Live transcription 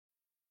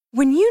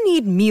When you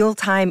need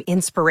mealtime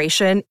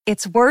inspiration,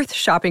 it's worth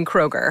shopping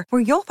Kroger,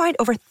 where you'll find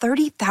over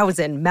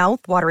 30,000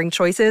 mouth-watering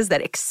choices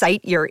that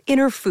excite your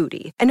inner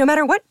foodie. And no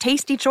matter what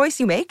tasty choice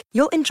you make,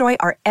 you'll enjoy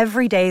our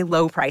everyday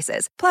low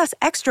prices, plus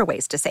extra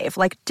ways to save,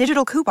 like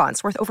digital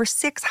coupons worth over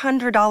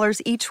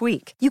 $600 each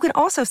week. You can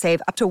also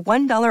save up to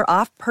 $1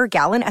 off per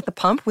gallon at the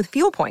pump with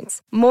fuel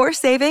points. More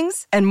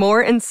savings and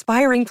more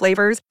inspiring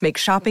flavors make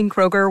shopping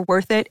Kroger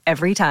worth it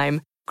every time.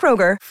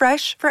 Kroger,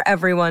 fresh for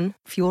everyone.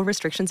 Fuel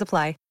restrictions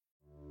apply.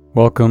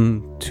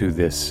 Welcome to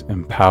this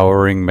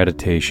empowering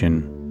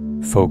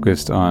meditation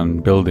focused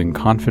on building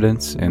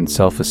confidence and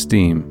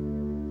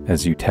self-esteem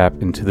as you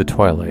tap into the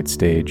twilight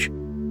stage,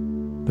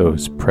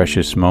 those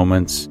precious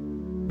moments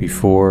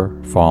before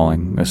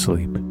falling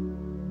asleep.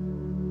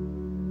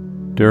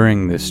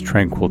 During this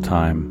tranquil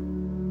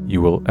time, you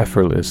will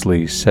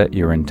effortlessly set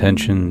your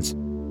intentions,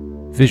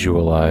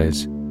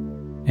 visualize,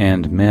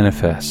 and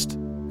manifest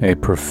a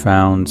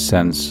profound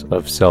sense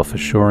of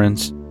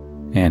self-assurance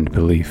and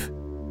belief.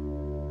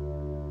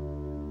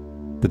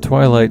 The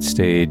twilight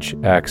stage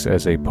acts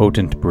as a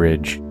potent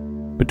bridge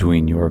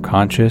between your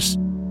conscious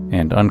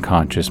and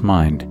unconscious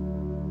mind,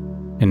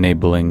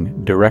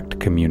 enabling direct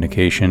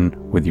communication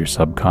with your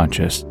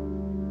subconscious.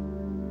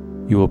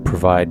 You will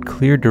provide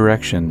clear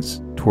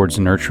directions towards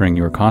nurturing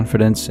your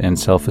confidence and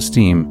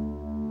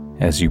self-esteem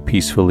as you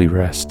peacefully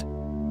rest.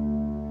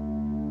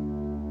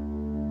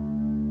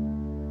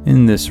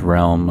 In this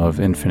realm of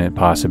infinite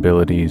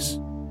possibilities,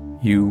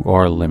 you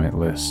are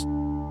limitless.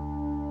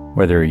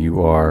 Whether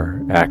you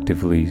are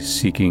actively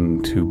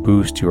seeking to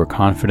boost your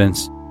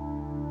confidence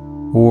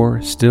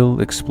or still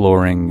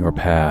exploring your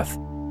path,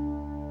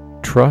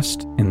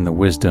 trust in the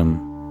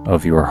wisdom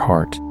of your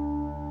heart.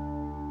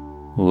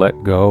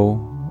 Let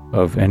go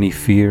of any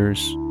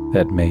fears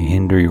that may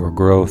hinder your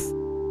growth,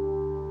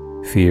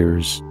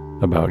 fears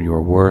about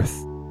your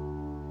worth,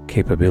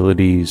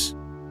 capabilities,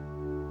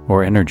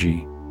 or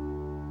energy.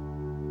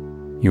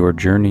 Your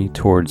journey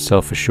towards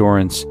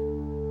self-assurance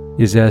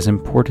is as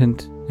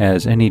important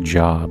as any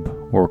job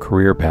or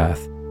career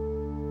path.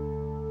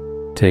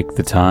 Take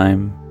the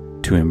time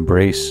to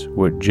embrace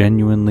what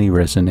genuinely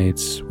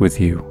resonates with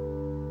you.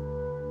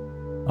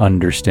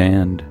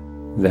 Understand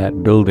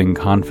that building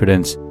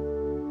confidence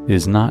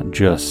is not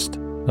just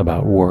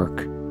about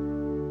work.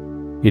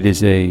 It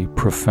is a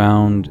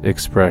profound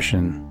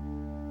expression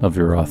of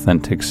your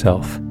authentic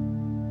self.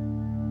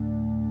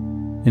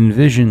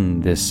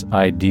 Envision this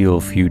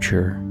ideal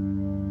future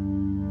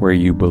where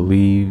you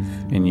believe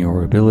in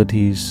your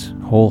abilities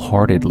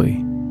wholeheartedly.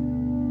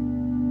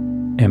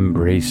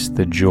 Embrace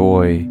the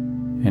joy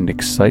and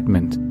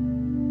excitement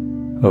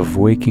of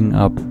waking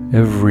up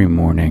every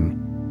morning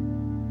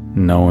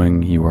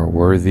knowing you are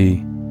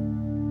worthy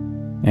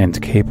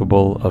and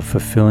capable of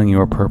fulfilling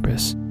your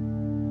purpose.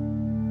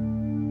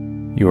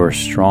 Your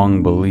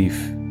strong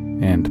belief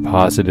and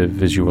positive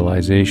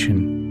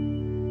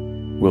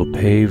visualization will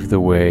pave the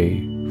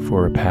way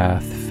for a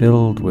path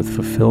filled with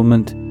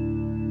fulfillment,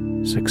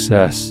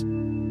 success,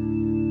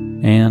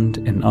 and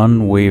an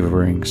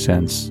unwavering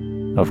sense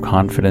of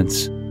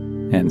confidence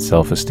and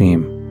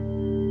self-esteem.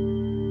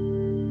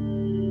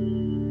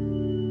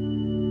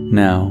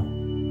 Now,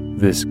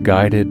 this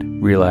guided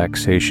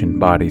relaxation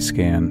body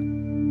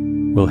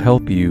scan will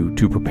help you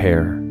to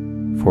prepare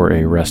for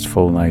a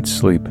restful night's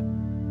sleep.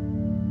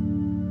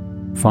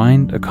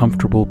 Find a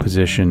comfortable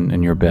position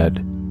in your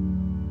bed,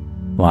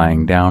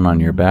 lying down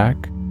on your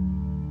back,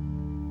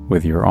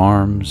 with your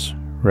arms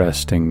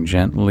resting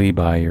gently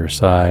by your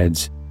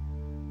sides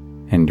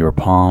and your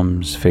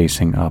palms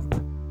facing up.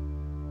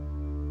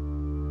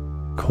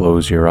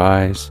 Close your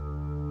eyes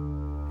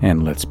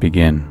and let's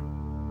begin.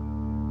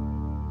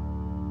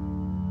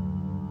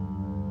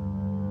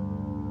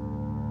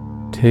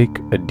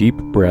 Take a deep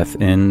breath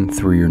in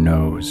through your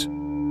nose,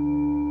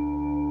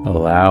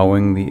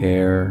 allowing the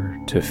air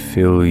to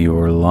fill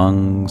your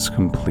lungs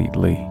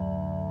completely.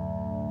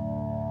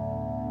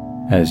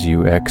 As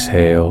you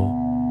exhale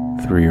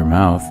through your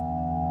mouth,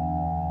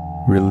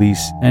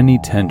 release any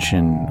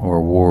tension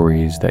or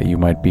worries that you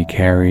might be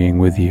carrying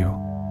with you.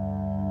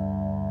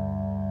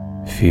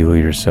 Feel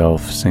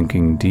yourself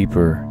sinking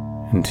deeper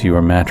into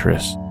your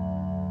mattress,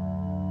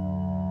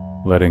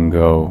 letting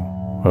go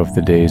of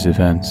the day's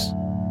events.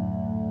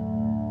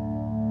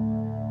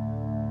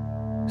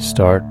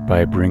 Start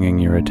by bringing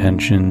your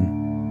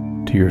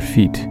attention to your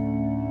feet.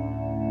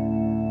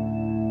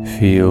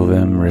 Feel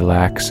them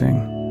relaxing,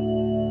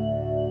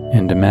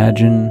 and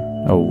imagine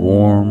a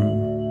warm,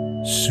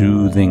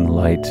 soothing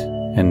light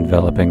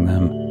enveloping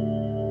them,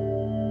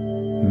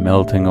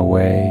 melting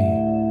away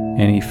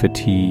any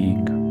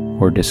fatigue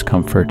or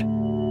discomfort.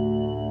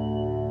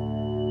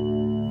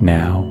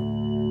 Now,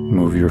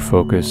 move your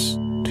focus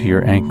to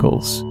your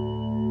ankles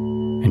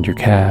and your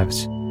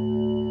calves.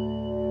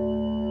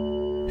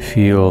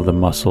 Feel the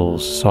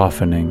muscles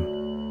softening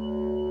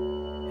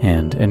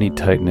and any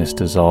tightness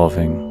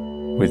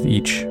dissolving with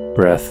each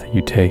breath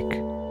you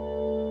take.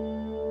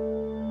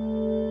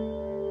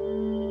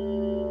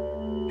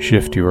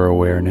 Shift your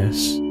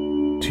awareness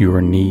to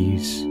your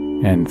knees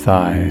and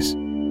thighs.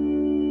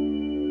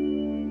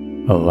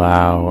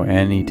 Allow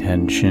any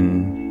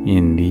tension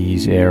in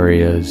these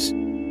areas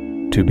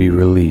to be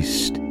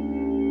released,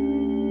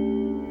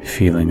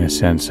 feeling a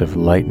sense of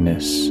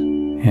lightness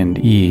and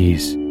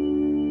ease.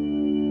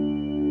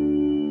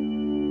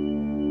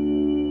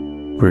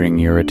 Bring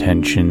your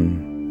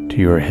attention to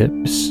your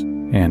hips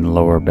and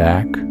lower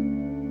back.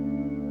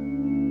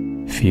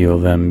 Feel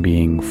them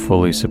being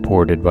fully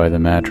supported by the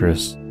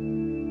mattress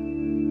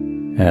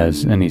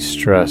as any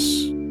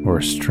stress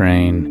or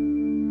strain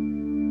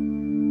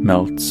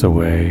melts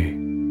away.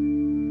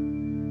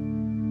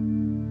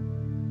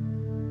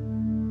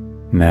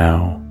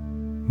 Now,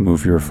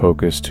 move your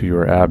focus to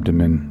your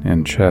abdomen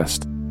and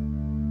chest.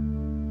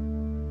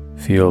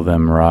 Feel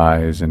them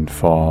rise and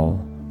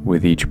fall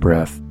with each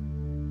breath,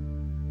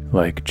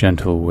 like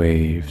gentle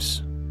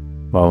waves,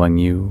 lulling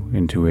you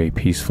into a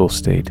peaceful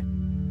state.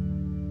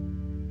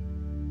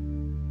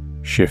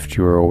 Shift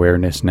your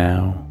awareness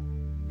now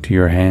to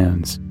your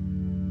hands.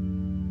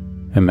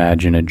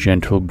 Imagine a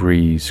gentle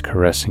breeze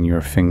caressing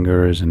your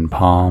fingers and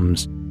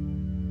palms,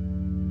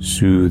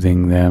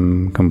 soothing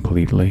them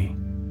completely.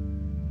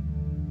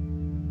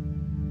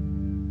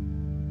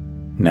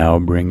 Now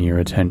bring your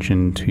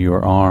attention to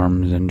your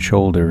arms and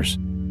shoulders.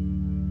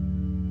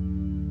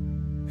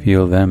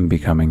 Feel them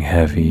becoming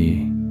heavy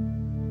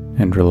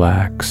and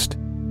relaxed,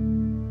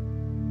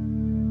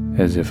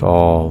 as if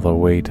all the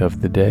weight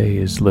of the day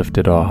is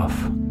lifted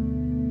off.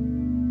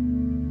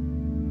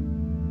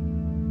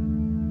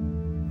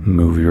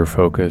 Move your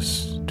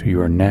focus to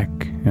your neck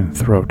and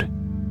throat.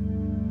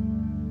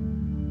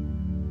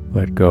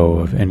 Let go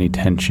of any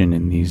tension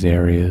in these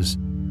areas,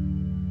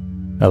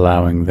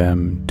 allowing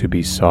them to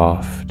be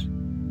soft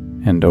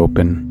and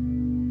open.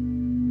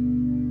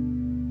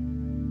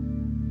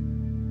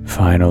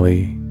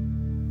 Finally,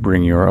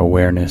 bring your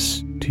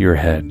awareness to your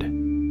head.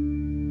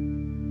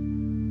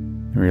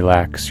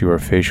 Relax your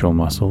facial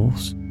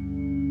muscles,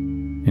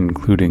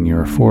 including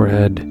your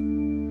forehead,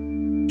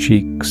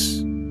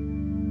 cheeks,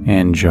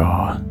 and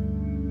jaw.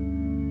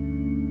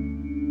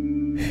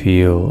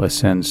 Feel a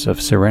sense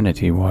of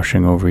serenity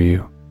washing over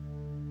you.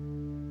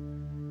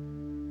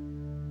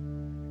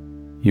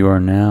 You are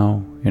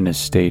now in a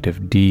state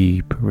of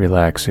deep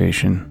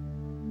relaxation,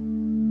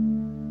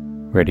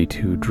 ready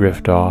to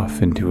drift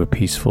off into a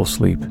peaceful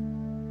sleep.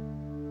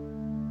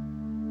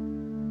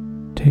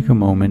 Take a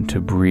moment to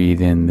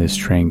breathe in this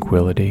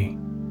tranquility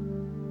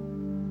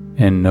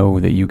and know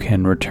that you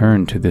can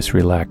return to this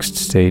relaxed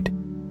state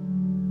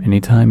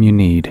anytime you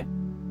need.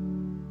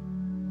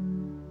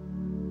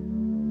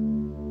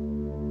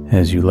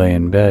 As you lay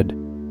in bed,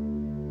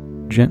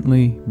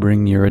 gently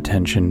bring your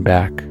attention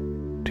back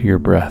to your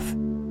breath.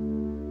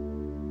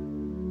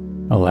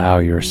 Allow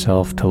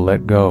yourself to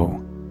let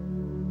go,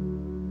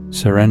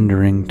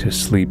 surrendering to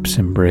sleep's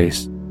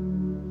embrace.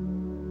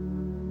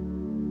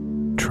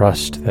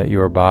 Trust that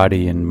your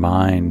body and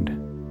mind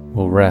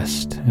will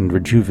rest and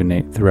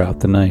rejuvenate throughout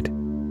the night,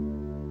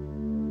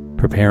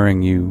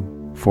 preparing you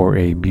for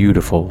a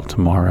beautiful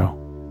tomorrow.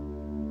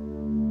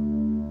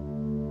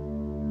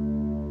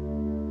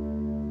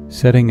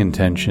 Setting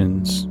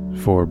intentions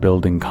for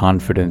building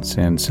confidence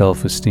and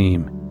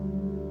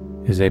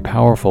self-esteem is a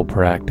powerful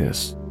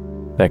practice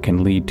that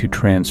can lead to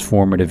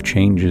transformative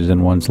changes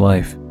in one's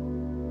life.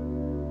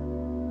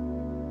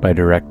 By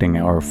directing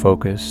our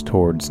focus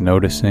towards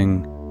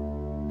noticing,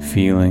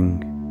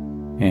 feeling,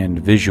 and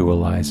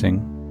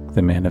visualizing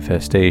the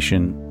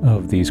manifestation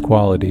of these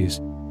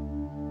qualities,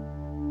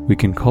 we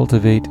can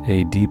cultivate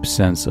a deep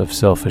sense of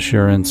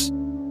self-assurance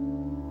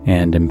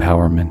and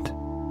empowerment.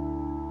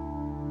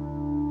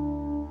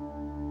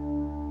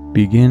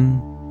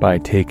 Begin by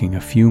taking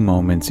a few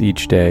moments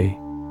each day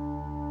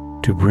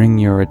to bring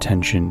your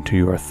attention to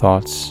your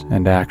thoughts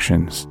and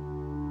actions.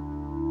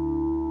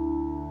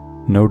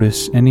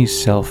 Notice any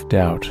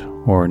self-doubt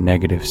or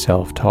negative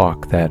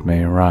self-talk that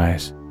may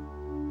arise.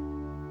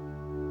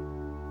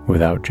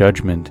 Without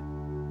judgment,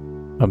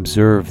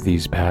 observe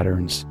these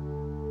patterns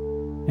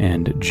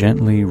and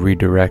gently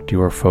redirect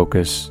your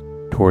focus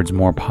towards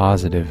more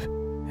positive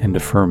and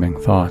affirming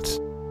thoughts.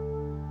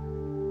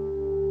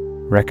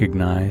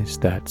 Recognize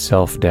that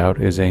self-doubt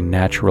is a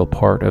natural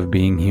part of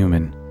being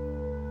human,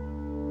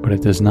 but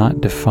it does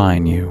not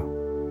define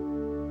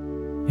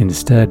you.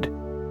 Instead,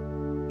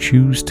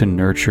 choose to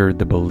nurture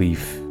the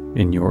belief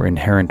in your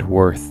inherent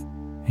worth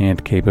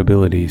and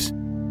capabilities.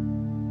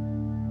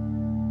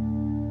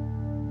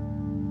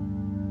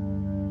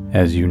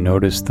 As you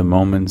notice the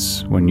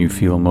moments when you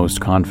feel most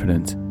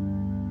confident,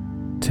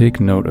 take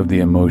note of the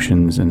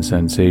emotions and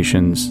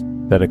sensations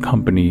that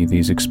accompany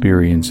these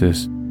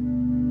experiences.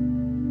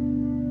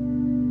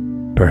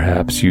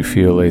 Perhaps you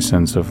feel a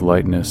sense of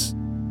lightness,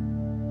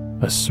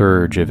 a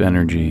surge of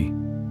energy,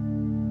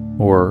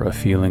 or a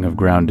feeling of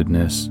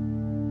groundedness.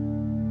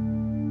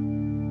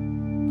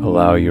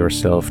 Allow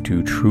yourself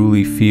to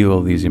truly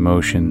feel these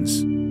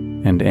emotions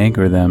and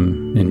anchor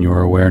them in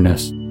your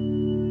awareness.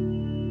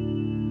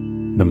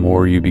 The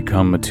more you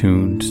become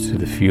attuned to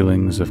the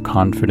feelings of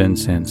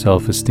confidence and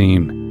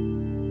self-esteem,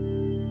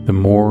 the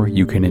more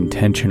you can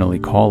intentionally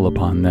call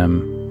upon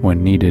them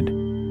when needed.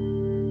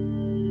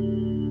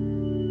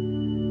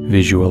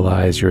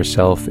 Visualize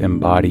yourself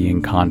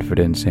embodying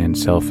confidence and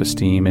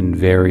self-esteem in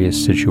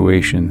various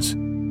situations.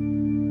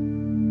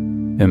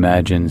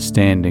 Imagine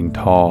standing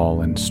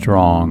tall and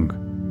strong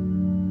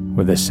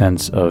with a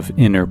sense of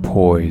inner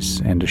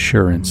poise and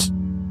assurance.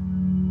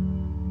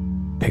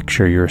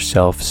 Picture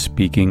yourself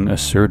speaking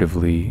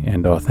assertively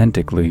and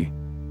authentically,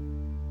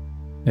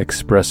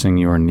 expressing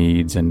your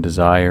needs and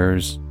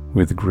desires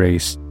with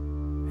grace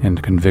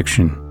and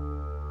conviction.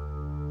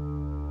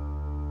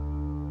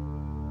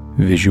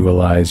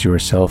 Visualize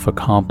yourself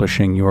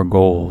accomplishing your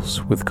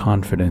goals with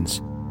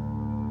confidence,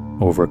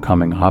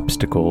 overcoming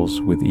obstacles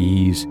with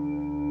ease,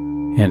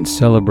 and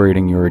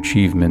celebrating your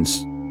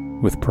achievements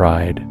with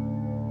pride.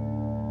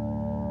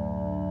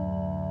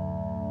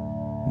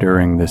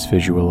 During this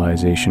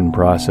visualization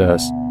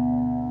process,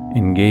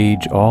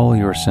 engage all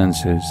your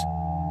senses.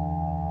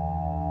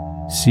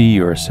 See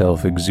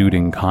yourself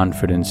exuding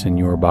confidence in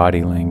your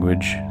body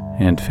language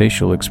and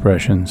facial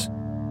expressions.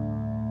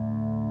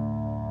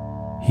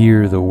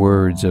 Hear the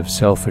words of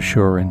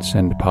self-assurance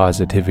and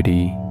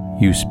positivity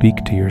you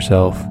speak to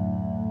yourself.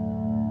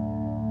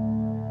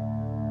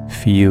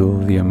 Feel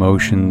the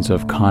emotions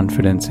of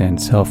confidence and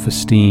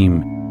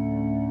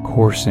self-esteem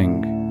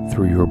coursing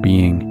through your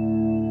being.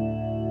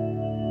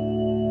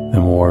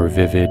 The more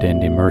vivid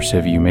and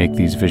immersive you make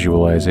these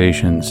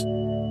visualizations,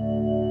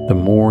 the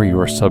more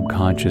your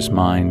subconscious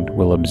mind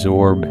will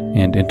absorb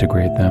and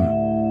integrate them.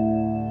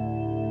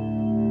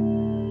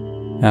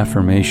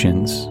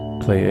 Affirmations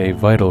play a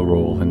vital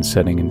role in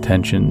setting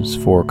intentions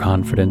for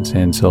confidence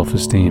and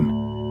self-esteem.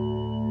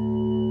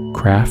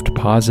 Craft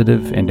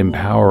positive and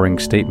empowering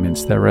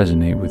statements that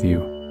resonate with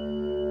you.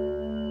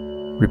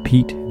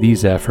 Repeat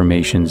these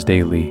affirmations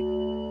daily,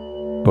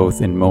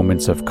 both in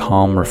moments of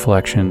calm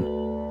reflection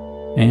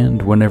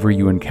and whenever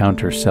you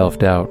encounter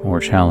self-doubt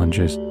or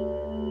challenges.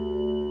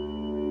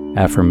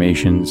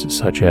 Affirmations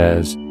such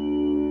as,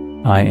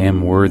 "I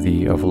am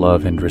worthy of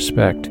love and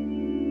respect,"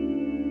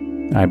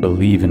 "I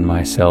believe in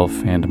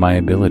myself and my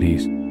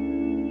abilities,"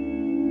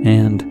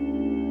 and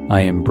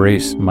 "I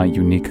embrace my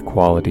unique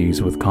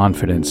qualities with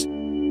confidence,"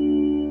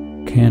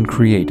 can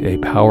create a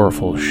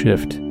powerful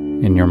shift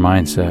in your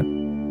mindset.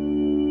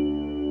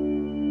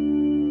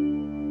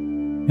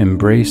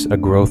 Embrace a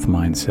growth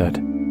mindset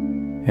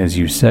as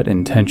you set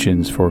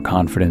intentions for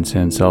confidence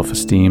and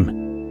self-esteem.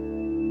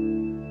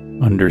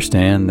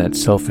 Understand that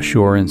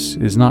self-assurance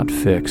is not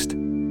fixed,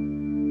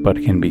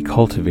 but can be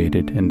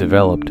cultivated and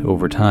developed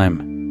over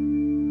time.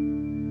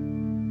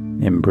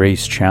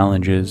 Embrace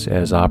challenges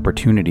as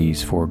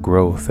opportunities for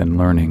growth and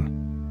learning.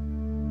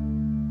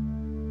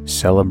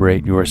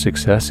 Celebrate your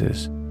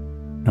successes,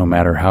 no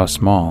matter how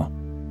small,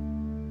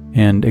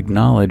 and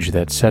acknowledge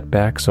that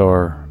setbacks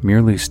are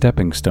merely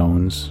stepping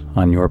stones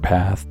on your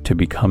path to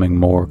becoming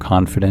more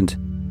confident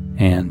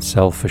and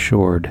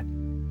self-assured.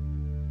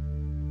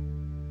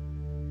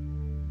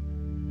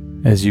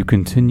 As you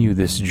continue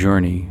this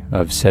journey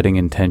of setting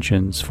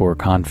intentions for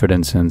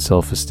confidence and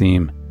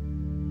self-esteem,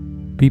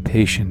 be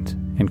patient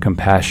and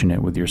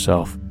compassionate with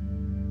yourself.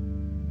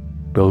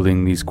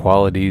 Building these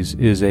qualities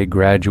is a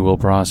gradual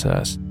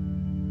process,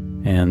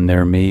 and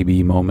there may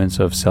be moments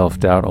of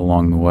self-doubt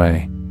along the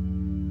way.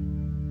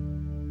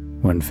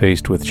 When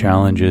faced with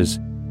challenges,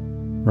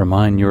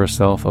 remind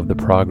yourself of the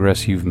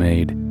progress you've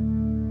made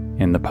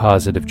and the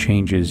positive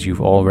changes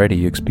you've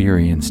already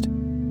experienced.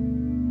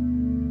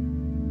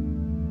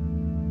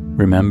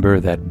 Remember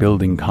that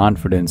building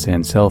confidence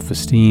and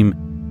self-esteem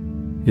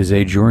is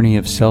a journey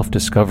of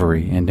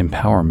self-discovery and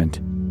empowerment.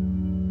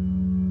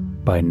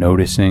 By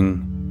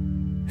noticing,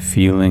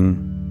 feeling,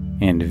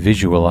 and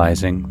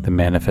visualizing the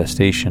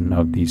manifestation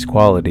of these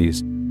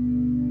qualities,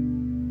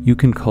 you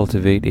can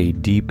cultivate a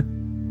deep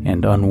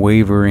and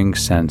unwavering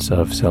sense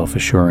of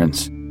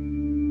self-assurance.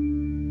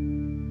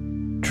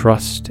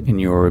 Trust in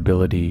your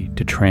ability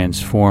to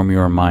transform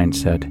your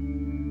mindset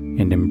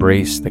and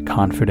embrace the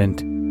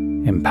confident,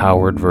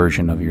 empowered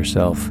version of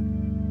yourself.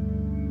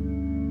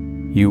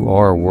 You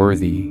are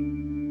worthy,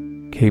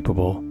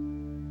 capable,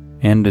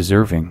 and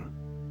deserving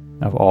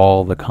of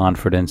all the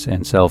confidence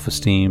and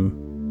self-esteem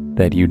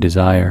that you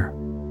desire.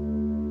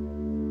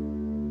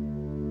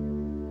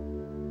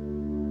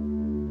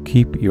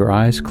 Keep your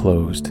eyes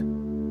closed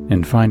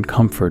and find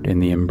comfort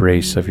in the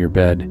embrace of your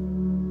bed.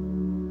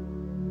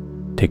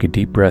 Take a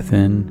deep breath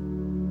in,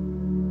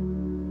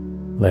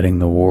 letting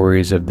the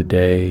worries of the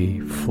day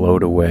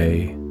float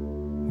away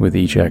with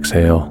each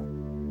exhale.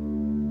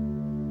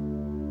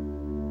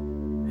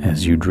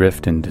 As you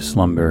drift into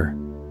slumber,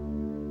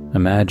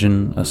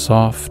 imagine a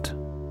soft,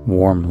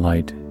 warm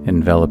light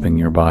enveloping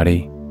your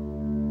body,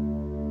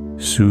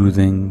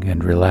 soothing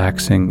and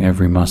relaxing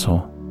every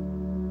muscle.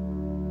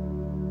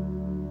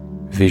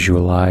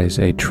 Visualize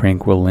a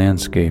tranquil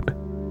landscape,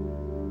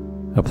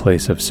 a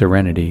place of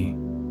serenity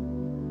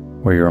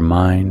where your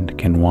mind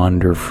can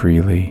wander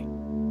freely.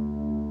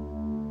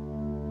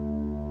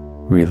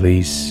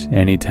 Release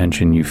any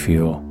tension you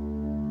feel,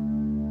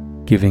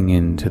 giving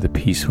in to the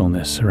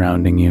peacefulness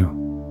surrounding you.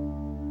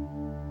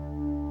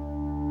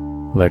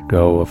 Let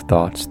go of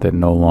thoughts that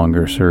no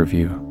longer serve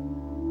you.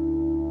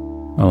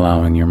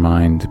 allowing your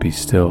mind to be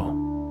still.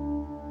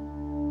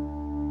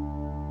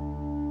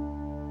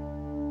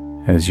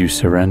 As you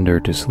surrender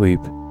to sleep,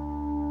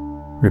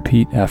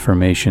 repeat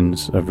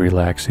affirmations of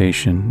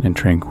relaxation and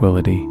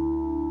tranquility.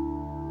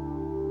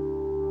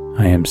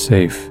 I am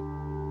safe.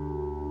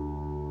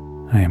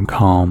 I am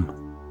calm.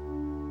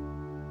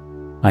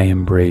 I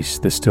embrace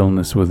the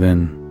stillness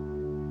within.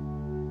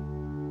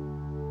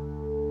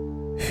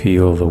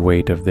 Feel the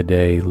weight of the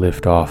day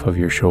lift off of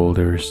your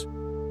shoulders,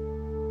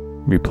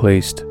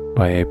 replaced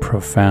by a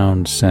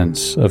profound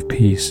sense of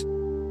peace.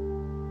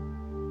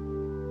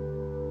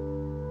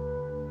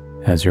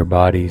 As your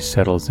body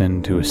settles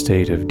into a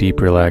state of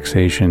deep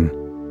relaxation,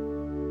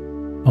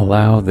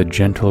 allow the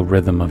gentle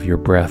rhythm of your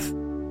breath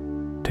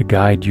to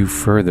guide you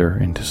further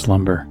into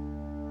slumber.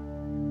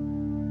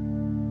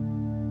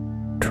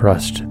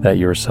 Trust that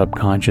your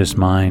subconscious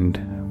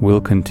mind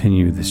will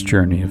continue this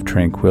journey of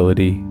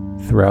tranquility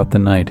throughout the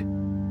night,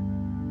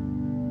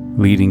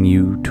 leading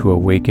you to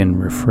awaken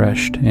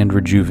refreshed and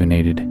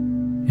rejuvenated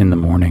in the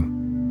morning.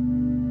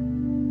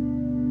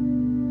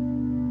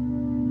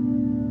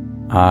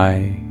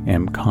 I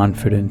am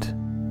confident,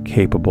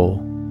 capable,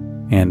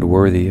 and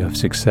worthy of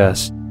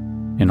success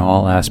in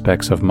all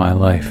aspects of my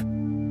life.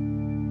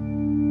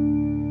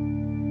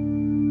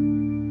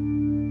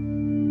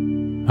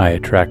 I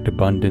attract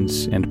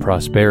abundance and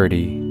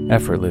prosperity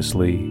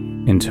effortlessly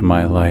into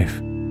my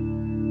life.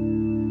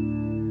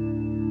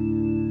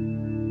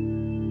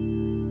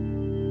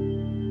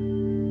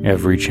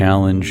 Every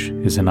challenge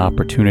is an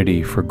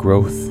opportunity for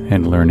growth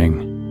and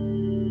learning.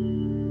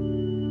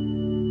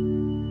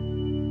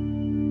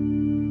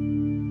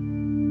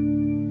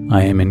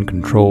 I am in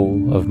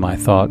control of my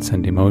thoughts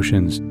and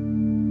emotions,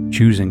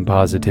 choosing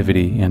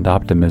positivity and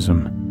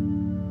optimism.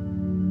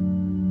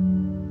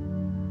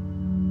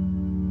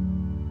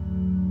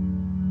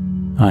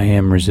 I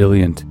am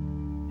resilient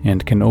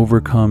and can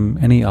overcome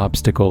any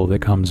obstacle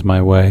that comes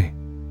my way.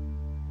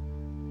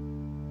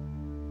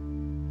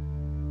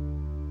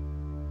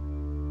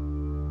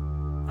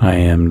 I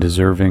am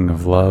deserving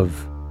of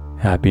love,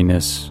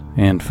 happiness,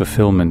 and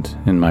fulfillment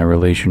in my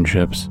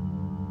relationships.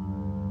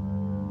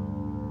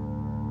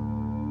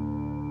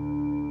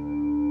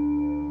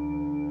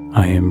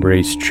 I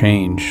embrace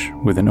change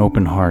with an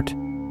open heart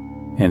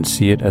and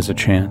see it as a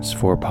chance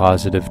for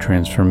positive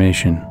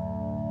transformation.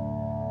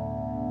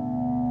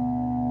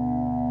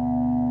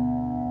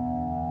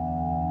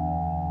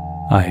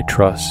 I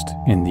trust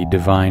in the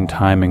divine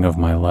timing of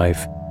my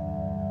life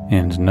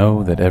and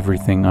know that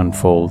everything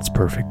unfolds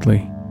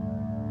perfectly.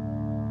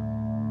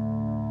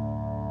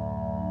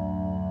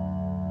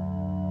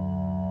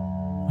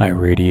 I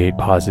radiate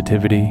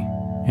positivity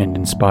and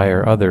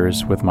inspire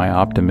others with my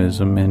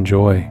optimism and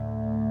joy.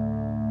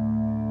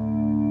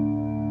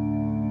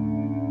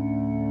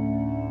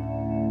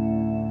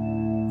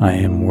 I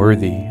am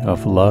worthy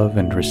of love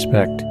and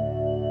respect,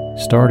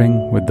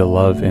 starting with the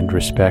love and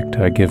respect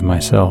I give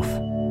myself.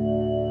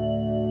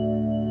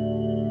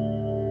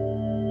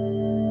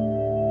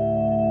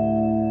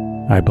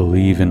 I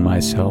believe in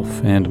myself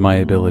and my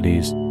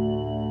abilities,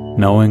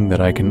 knowing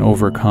that I can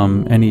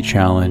overcome any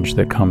challenge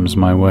that comes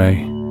my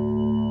way.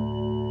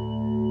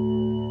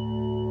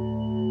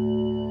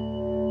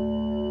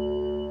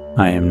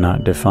 I am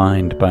not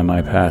defined by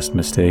my past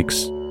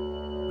mistakes.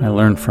 I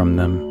learn from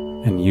them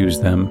and use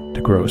them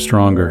to grow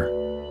stronger.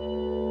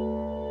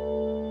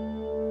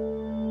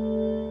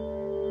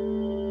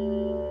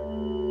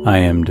 I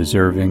am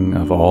deserving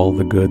of all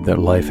the good that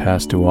life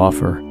has to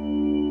offer,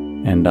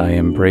 and I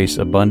embrace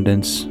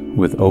abundance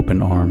with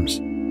open arms.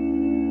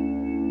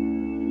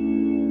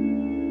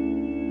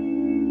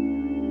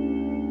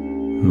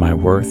 My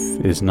worth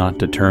is not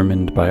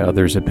determined by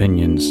others'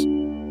 opinions.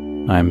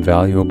 I am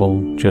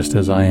valuable just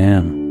as I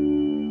am.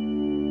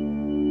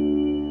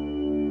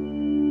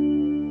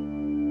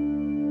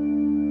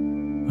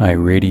 I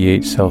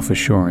radiate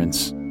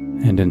self-assurance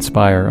and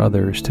inspire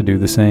others to do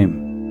the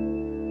same.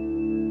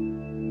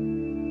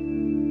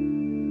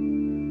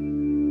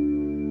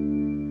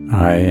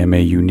 I am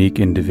a unique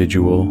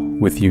individual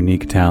with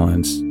unique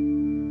talents,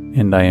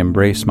 and I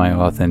embrace my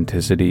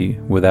authenticity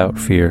without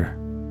fear.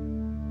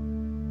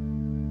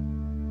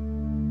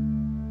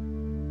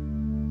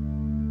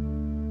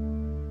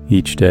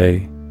 Each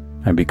day,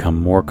 I become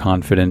more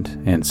confident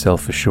and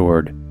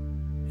self-assured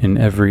in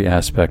every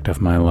aspect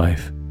of my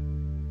life.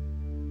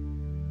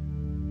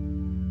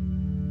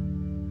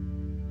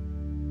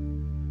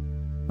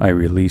 I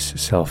release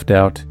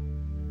self-doubt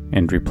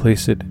and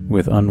replace it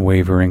with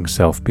unwavering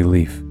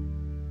self-belief.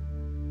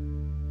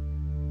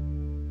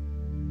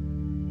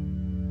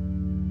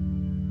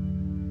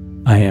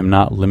 I am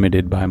not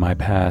limited by my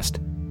past.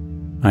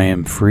 I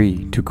am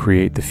free to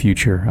create the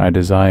future I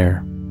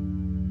desire.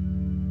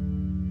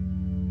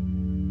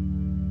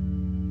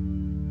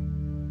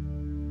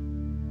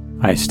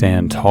 I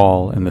stand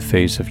tall in the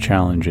face of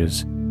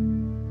challenges,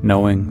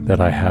 knowing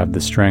that I have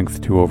the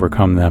strength to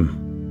overcome them.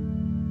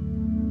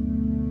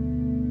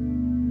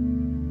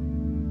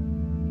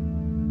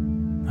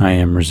 I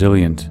am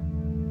resilient,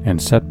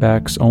 and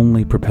setbacks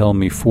only propel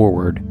me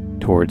forward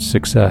towards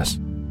success.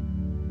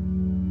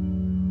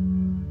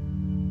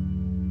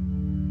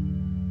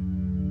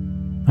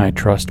 I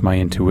trust my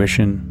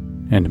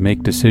intuition and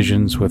make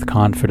decisions with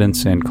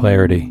confidence and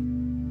clarity.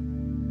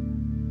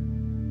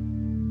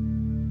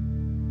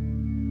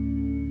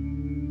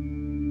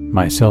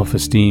 My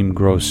self-esteem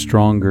grows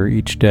stronger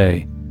each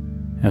day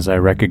as I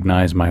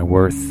recognize my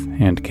worth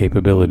and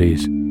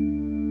capabilities.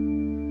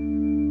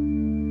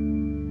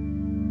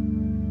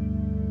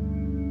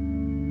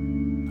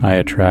 I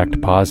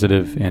attract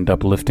positive and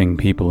uplifting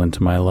people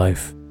into my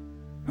life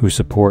who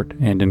support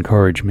and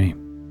encourage me.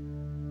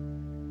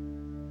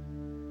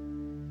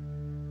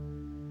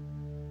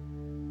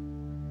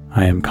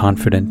 I am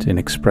confident in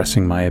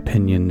expressing my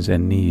opinions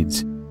and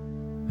needs,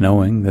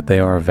 knowing that they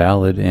are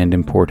valid and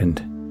important.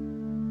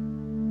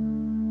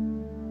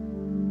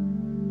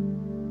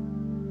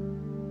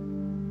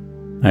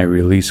 I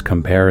release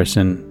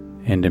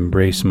comparison and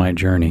embrace my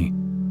journey,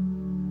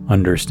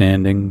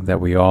 understanding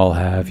that we all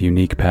have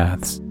unique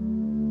paths.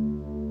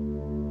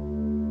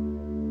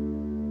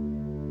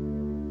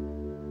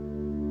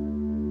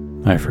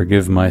 I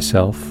forgive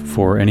myself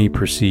for any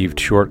perceived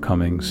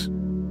shortcomings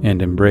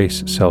and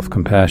embrace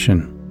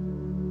self-compassion.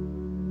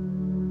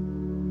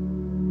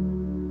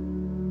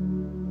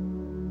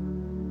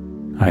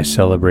 I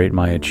celebrate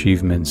my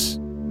achievements,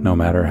 no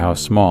matter how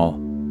small,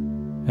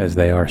 as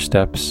they are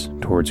steps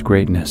towards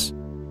greatness.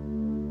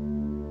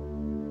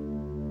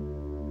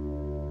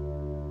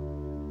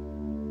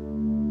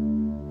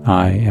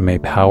 I am a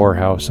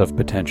powerhouse of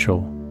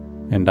potential,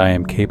 and I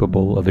am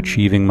capable of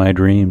achieving my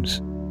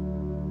dreams.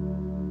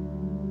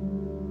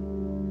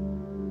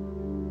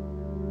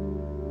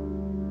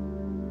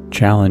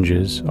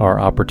 Challenges are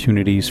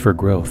opportunities for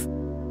growth,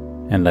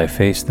 and I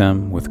face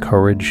them with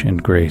courage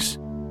and grace.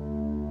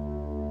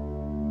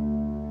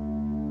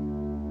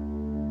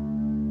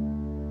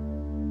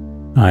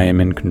 I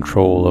am in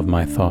control of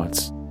my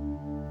thoughts,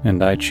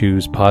 and I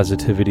choose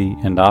positivity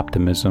and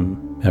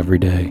optimism every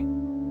day.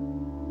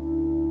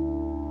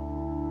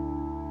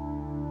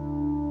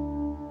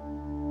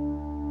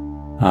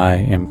 I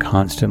am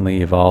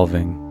constantly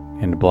evolving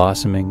and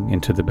blossoming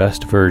into the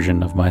best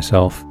version of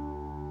myself.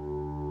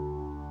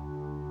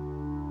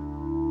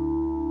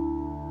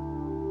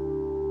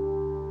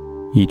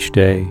 Each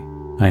day,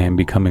 I am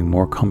becoming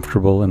more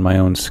comfortable in my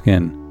own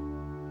skin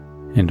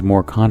and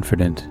more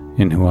confident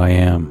in who I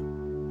am.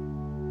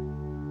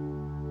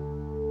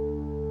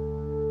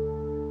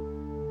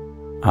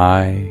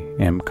 I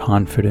am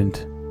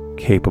confident,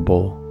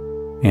 capable,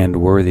 and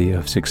worthy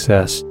of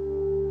success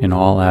in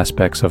all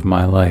aspects of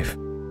my life.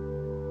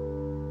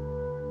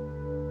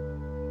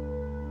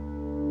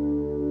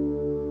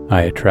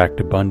 I attract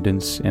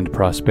abundance and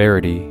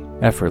prosperity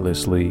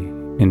effortlessly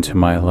into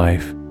my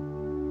life.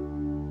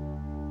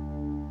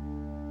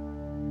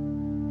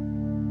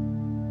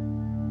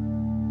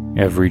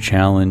 Every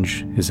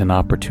challenge is an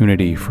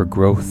opportunity for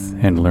growth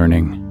and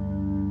learning.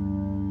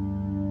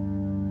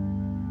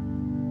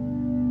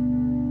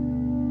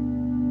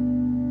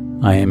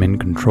 I am in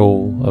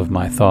control of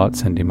my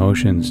thoughts and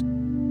emotions,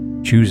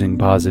 choosing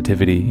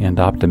positivity and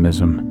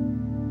optimism.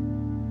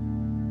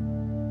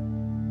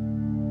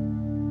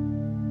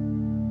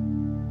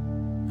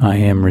 I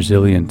am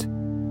resilient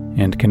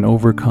and can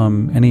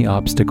overcome any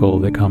obstacle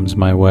that comes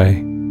my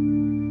way.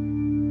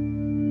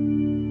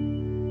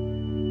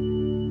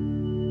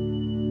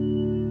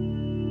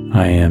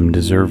 I am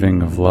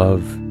deserving of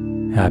love,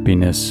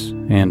 happiness,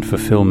 and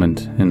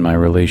fulfillment in my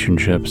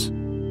relationships.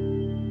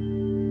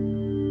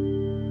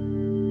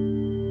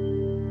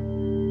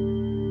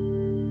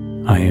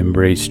 I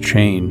embrace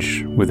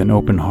change with an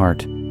open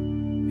heart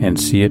and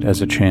see it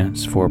as a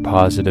chance for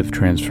positive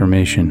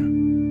transformation.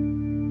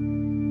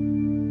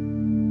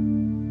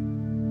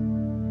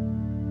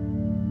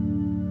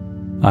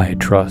 I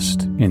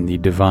trust in the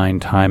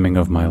divine timing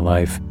of my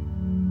life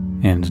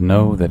and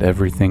know that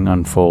everything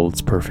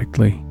unfolds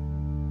perfectly.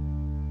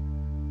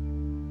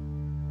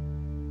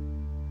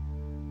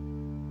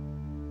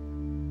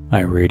 I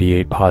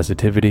radiate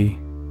positivity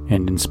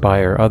and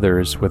inspire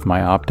others with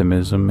my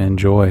optimism and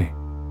joy.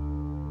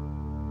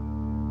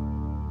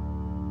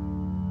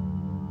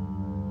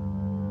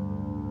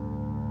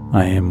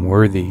 I am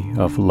worthy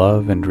of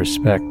love and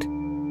respect,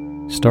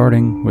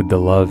 starting with the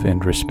love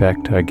and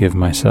respect I give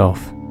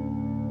myself.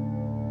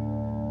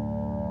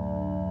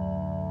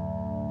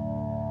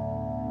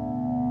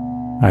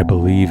 I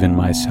believe in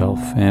myself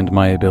and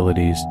my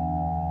abilities,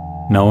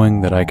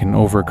 knowing that I can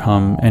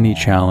overcome any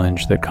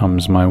challenge that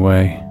comes my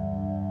way.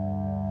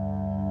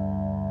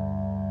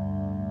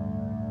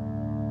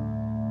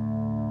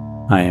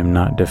 I am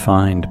not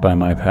defined by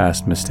my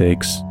past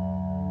mistakes.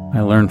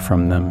 I learn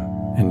from them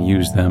and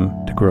use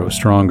them to grow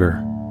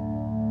stronger.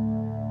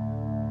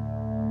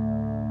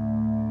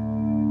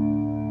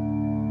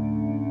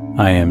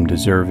 I am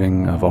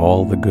deserving of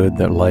all the good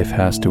that life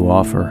has to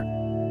offer,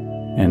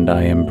 and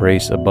I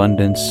embrace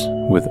abundance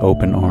with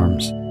open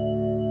arms.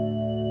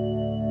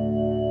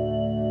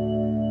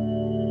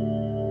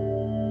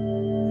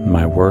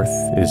 My worth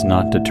is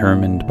not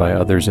determined by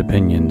others'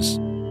 opinions.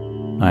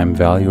 I am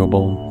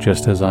valuable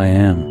just as I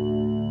am.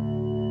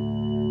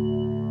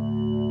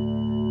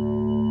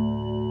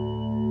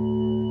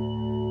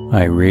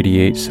 I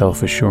radiate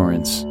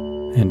self-assurance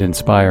and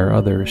inspire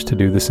others to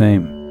do the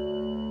same.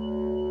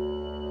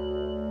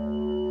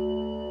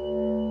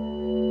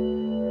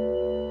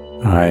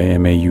 I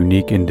am a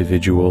unique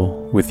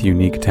individual with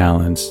unique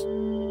talents,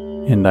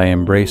 and I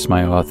embrace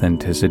my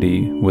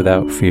authenticity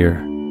without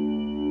fear.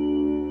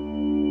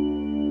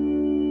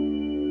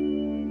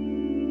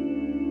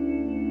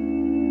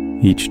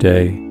 Each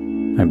day,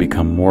 I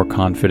become more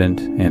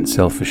confident and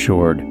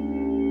self-assured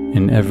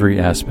in every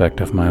aspect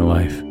of my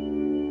life.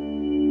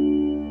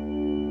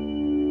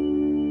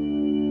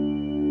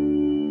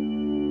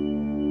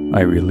 I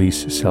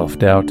release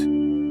self-doubt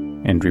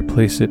and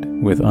replace it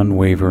with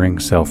unwavering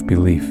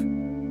self-belief.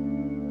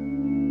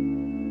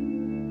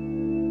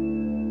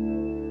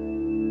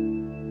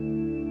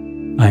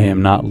 I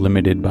am not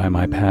limited by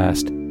my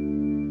past.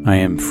 I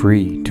am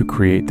free to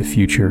create the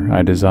future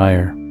I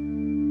desire.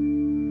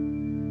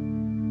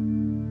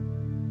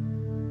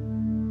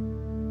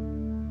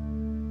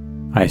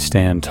 I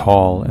stand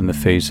tall in the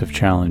face of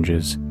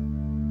challenges,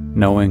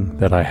 knowing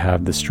that I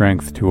have the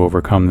strength to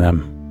overcome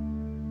them.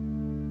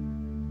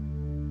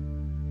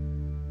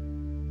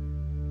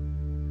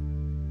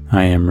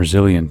 I am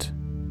resilient,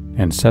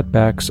 and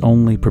setbacks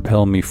only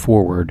propel me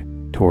forward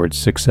towards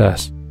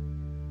success.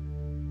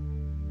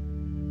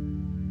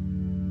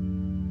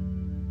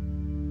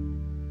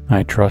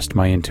 I trust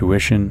my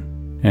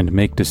intuition and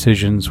make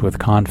decisions with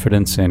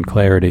confidence and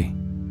clarity.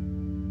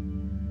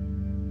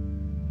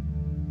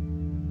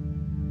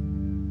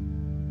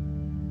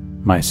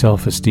 My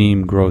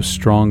self-esteem grows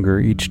stronger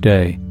each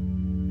day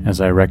as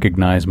I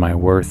recognize my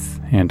worth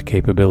and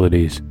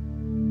capabilities.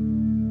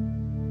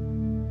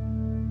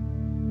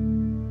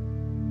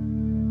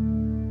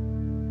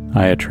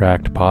 I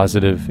attract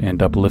positive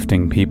and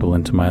uplifting people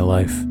into my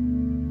life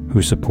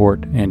who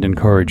support and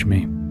encourage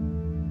me.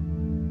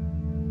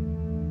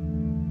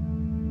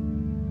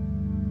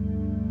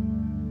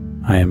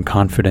 I am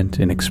confident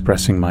in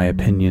expressing my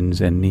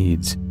opinions and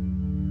needs,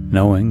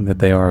 knowing that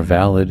they are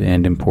valid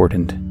and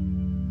important.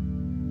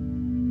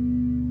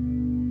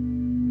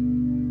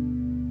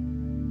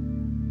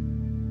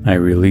 I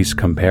release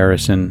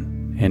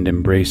comparison and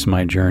embrace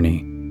my journey,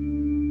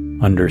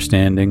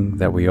 understanding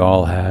that we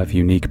all have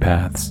unique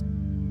paths.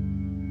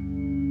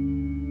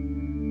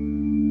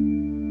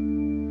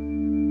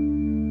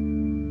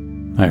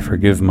 I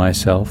forgive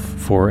myself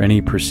for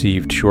any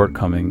perceived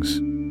shortcomings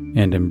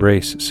and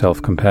embrace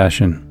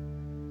self-compassion.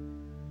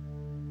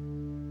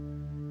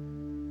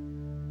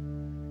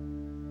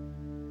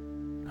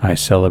 I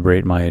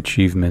celebrate my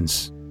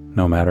achievements,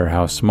 no matter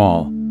how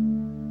small,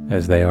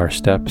 as they are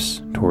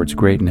steps towards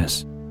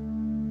greatness.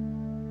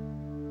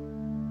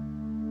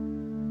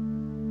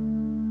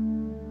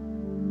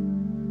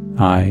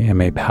 I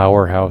am a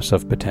powerhouse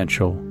of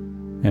potential,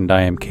 and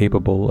I am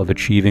capable of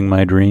achieving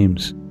my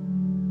dreams.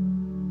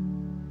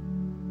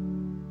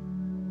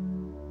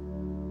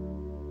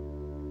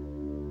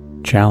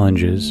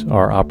 Challenges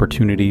are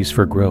opportunities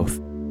for growth,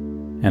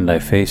 and I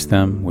face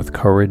them with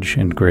courage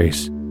and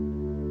grace.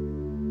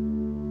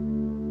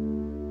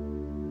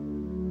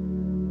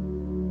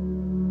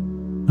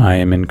 I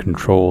am in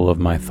control of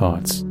my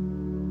thoughts,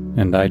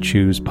 and I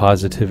choose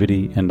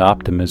positivity and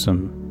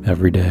optimism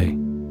every day.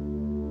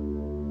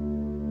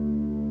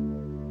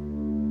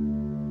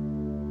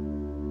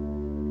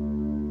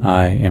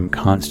 I am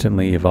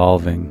constantly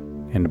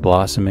evolving and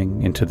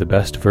blossoming into the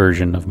best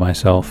version of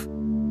myself.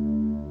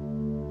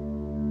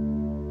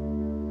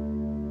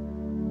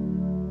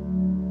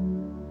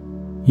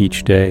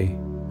 Each day,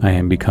 I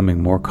am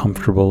becoming more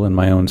comfortable in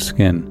my own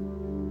skin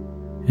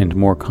and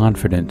more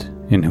confident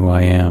in who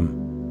I am.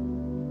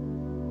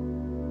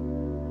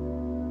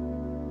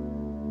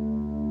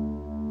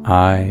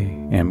 I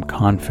am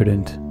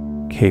confident,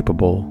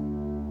 capable,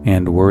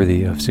 and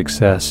worthy of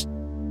success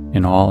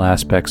in all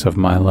aspects of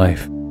my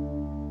life.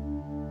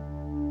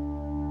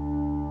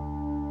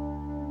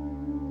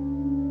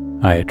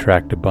 I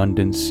attract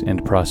abundance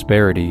and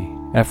prosperity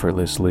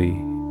effortlessly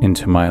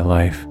into my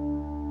life.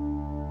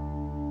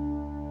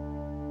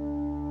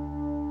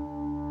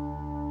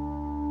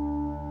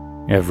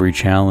 Every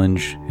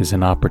challenge is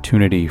an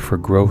opportunity for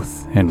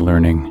growth and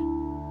learning.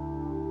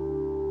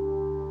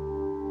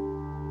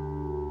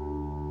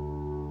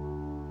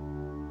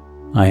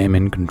 I am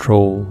in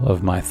control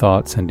of my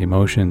thoughts and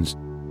emotions,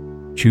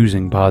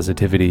 choosing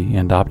positivity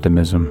and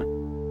optimism.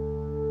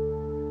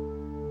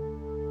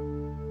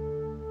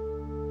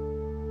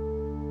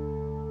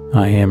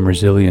 I am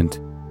resilient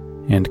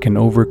and can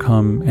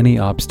overcome any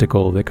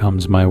obstacle that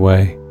comes my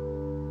way.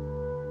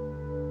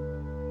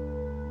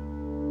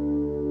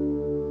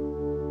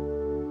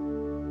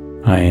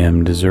 I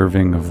am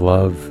deserving of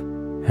love,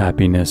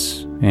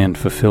 happiness, and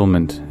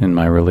fulfillment in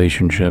my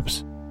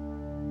relationships.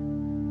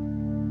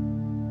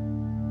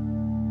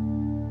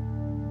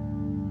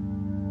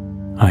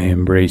 I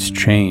embrace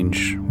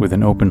change with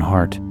an open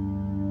heart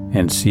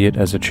and see it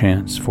as a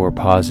chance for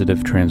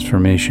positive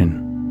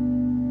transformation.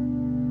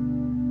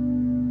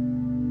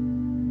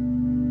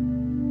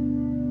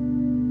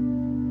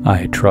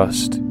 I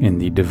trust in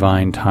the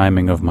divine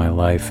timing of my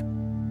life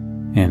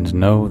and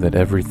know that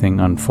everything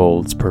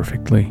unfolds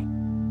perfectly.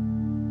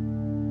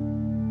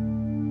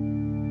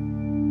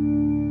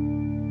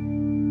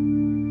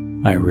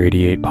 I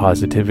radiate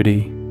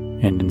positivity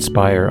and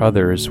inspire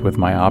others with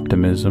my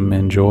optimism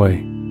and joy.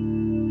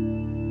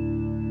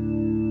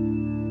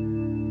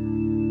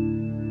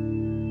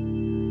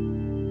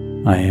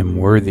 I am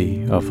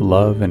worthy of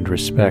love and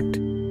respect,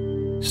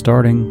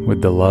 starting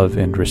with the love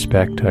and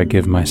respect I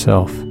give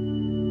myself.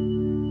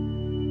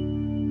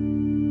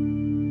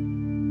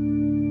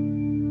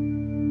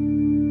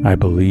 I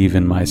believe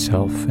in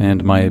myself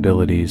and my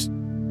abilities,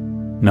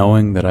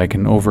 knowing that I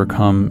can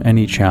overcome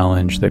any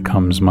challenge that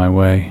comes my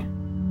way.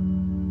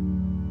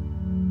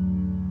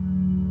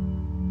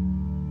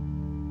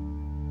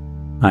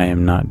 I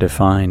am not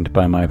defined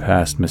by my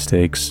past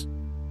mistakes.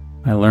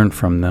 I learn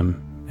from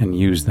them and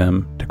use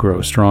them to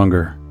grow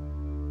stronger.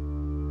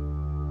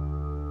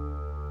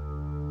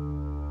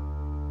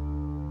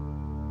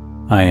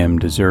 I am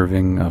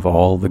deserving of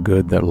all the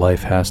good that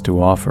life has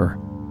to offer,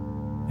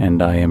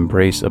 and I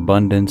embrace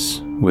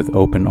abundance with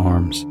open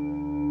arms.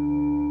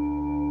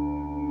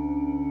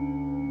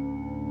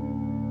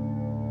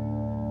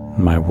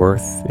 My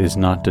worth is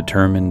not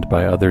determined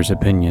by others'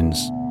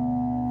 opinions.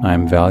 I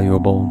am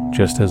valuable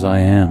just as I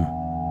am.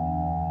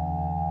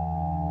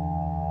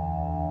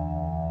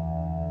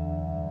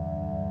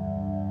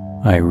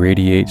 I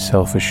radiate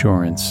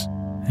self-assurance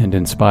and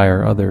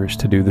inspire others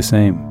to do the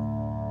same.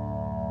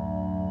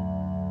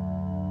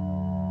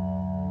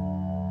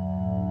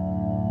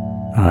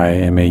 I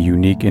am a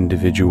unique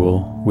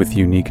individual with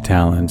unique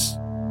talents,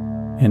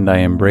 and I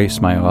embrace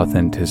my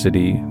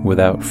authenticity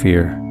without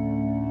fear.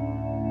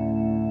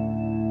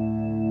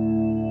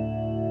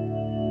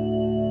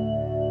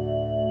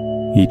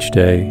 Each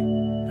day,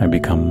 I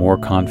become more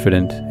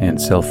confident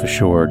and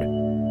self-assured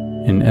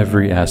in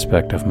every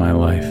aspect of my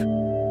life.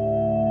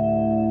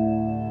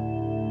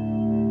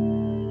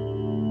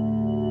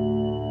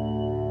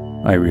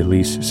 I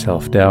release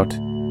self-doubt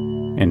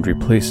and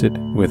replace it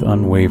with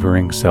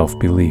unwavering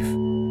self-belief.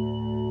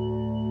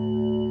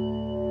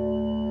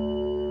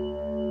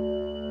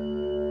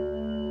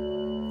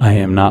 I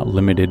am not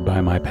limited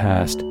by my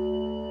past.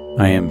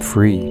 I am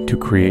free to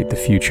create the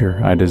future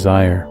I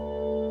desire.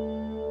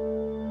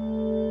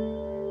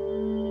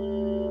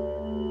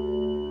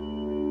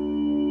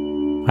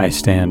 I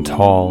stand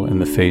tall in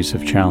the face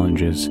of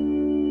challenges,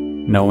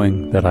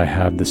 knowing that I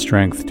have the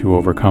strength to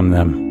overcome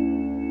them.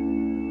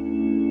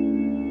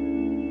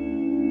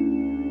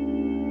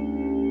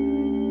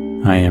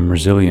 I am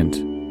resilient,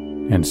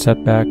 and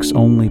setbacks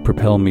only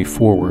propel me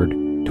forward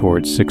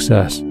towards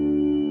success.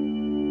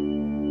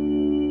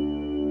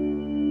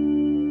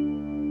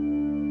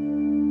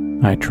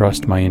 I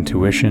trust my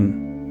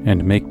intuition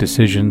and make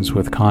decisions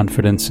with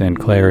confidence and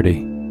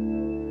clarity.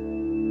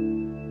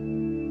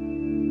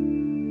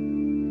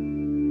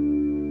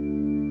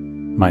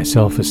 My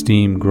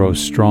self-esteem grows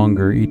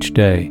stronger each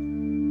day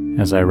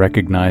as I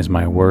recognize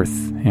my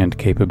worth and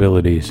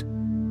capabilities.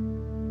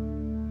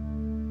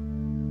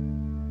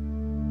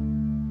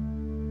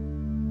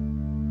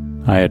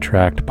 I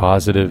attract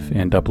positive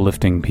and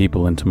uplifting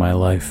people into my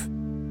life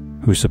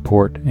who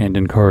support and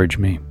encourage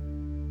me.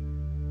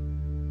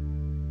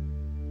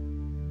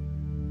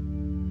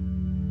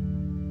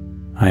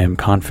 I am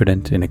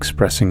confident in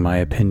expressing my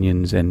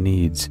opinions and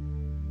needs,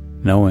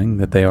 knowing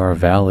that they are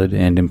valid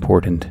and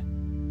important.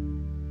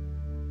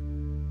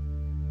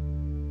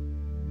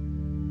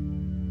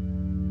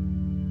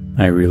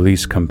 I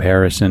release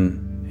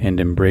comparison and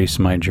embrace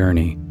my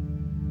journey,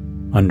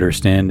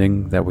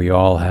 understanding that we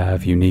all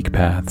have unique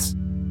paths.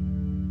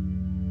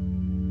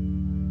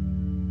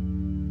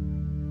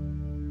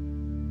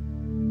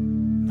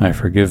 I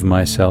forgive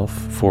myself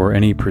for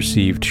any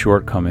perceived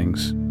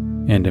shortcomings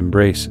and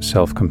embrace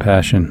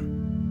self-compassion.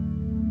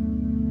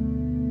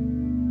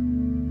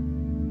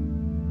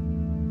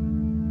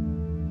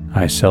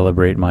 I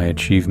celebrate my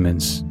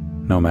achievements,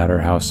 no matter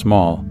how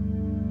small,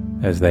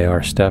 as they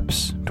are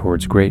steps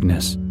towards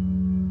greatness.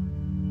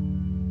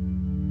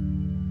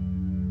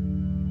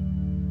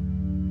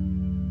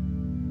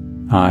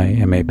 I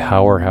am a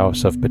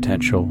powerhouse of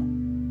potential,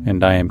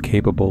 and I am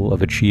capable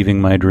of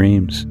achieving my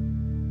dreams.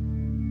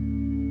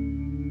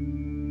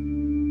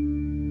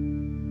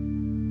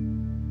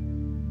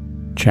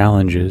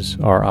 Challenges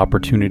are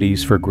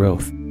opportunities for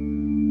growth,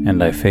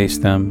 and I face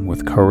them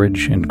with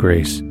courage and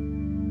grace.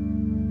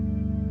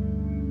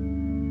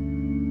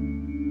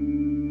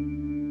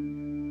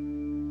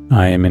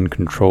 I am in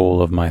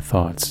control of my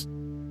thoughts,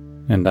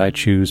 and I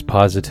choose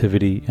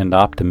positivity and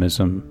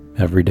optimism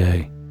every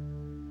day.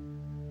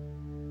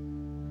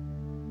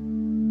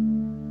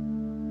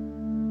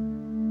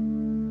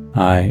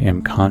 I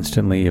am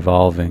constantly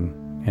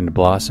evolving and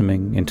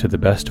blossoming into the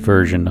best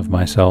version of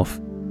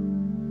myself.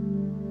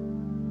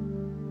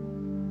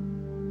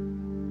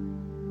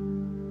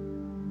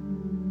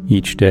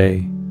 Each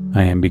day,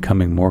 I am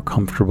becoming more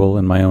comfortable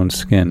in my own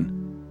skin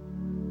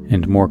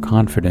and more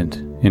confident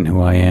in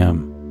who I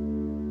am.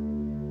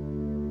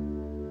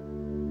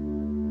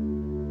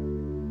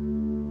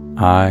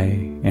 I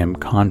am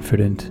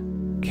confident,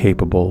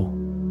 capable,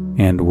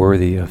 and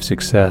worthy of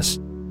success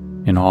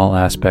in all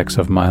aspects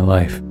of my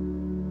life.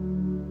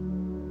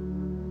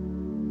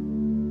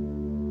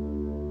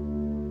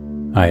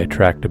 I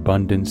attract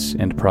abundance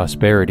and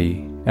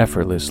prosperity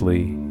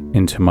effortlessly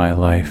into my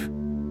life.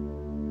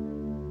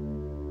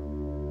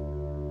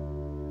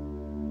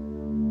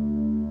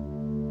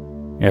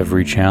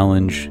 Every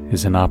challenge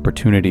is an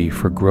opportunity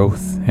for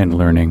growth and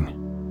learning.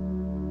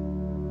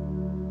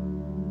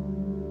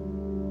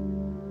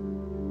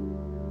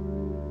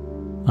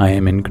 I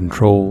am in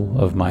control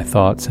of my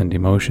thoughts and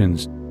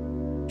emotions,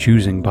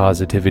 choosing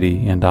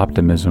positivity and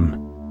optimism.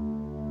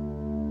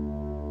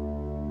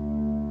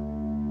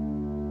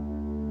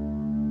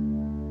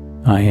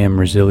 I am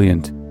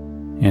resilient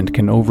and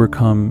can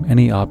overcome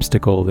any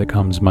obstacle that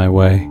comes my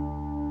way.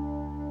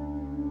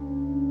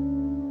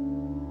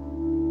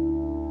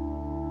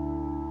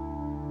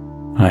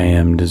 I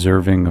am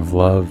deserving of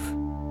love,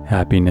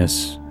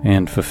 happiness,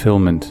 and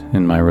fulfillment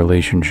in my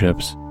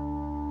relationships.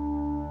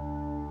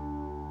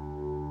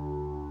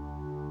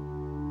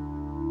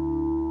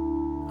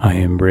 I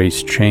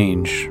embrace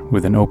change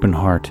with an open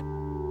heart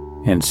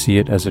and see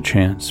it as a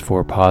chance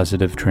for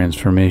positive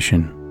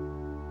transformation.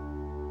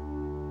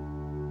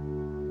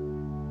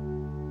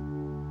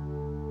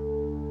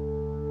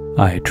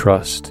 I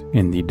trust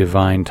in the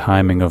divine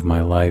timing of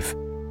my life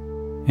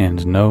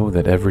and know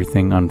that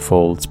everything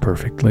unfolds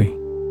perfectly.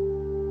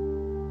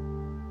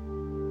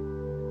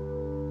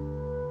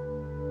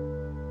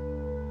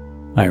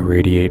 I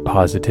radiate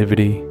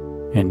positivity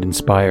and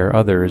inspire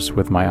others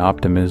with my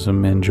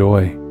optimism and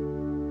joy.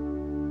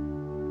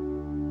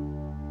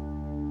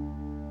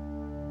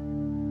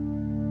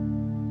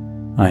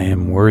 I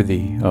am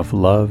worthy of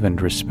love and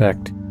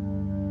respect,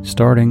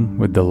 starting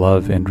with the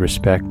love and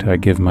respect I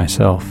give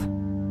myself.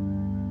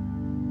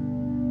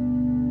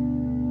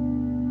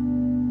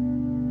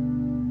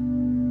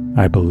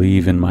 I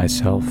believe in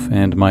myself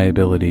and my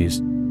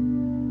abilities,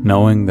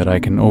 knowing that I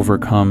can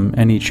overcome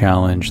any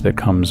challenge that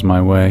comes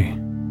my way.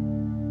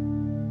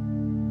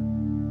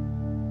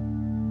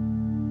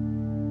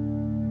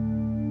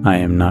 I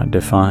am not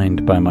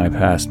defined by my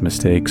past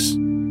mistakes.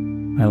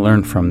 I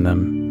learn from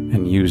them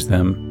and use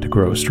them to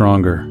grow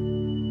stronger.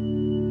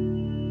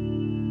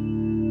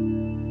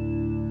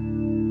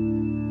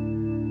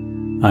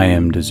 I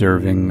am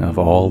deserving of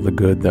all the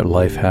good that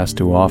life has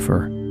to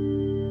offer,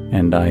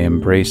 and I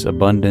embrace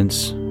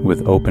abundance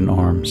with open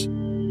arms.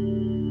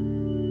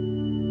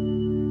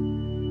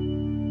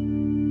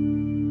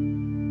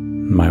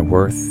 My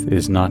worth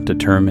is not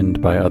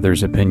determined by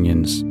others'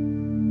 opinions.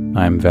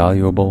 I am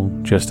valuable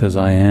just as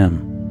I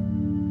am.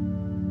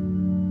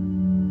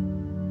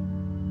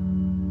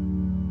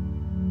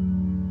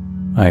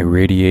 I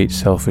radiate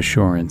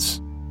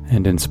self-assurance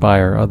and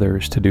inspire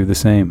others to do the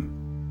same.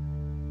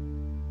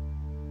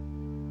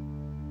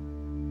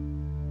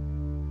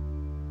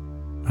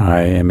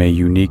 I am a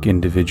unique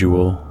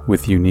individual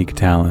with unique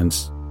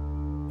talents,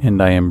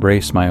 and I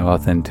embrace my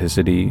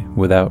authenticity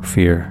without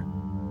fear.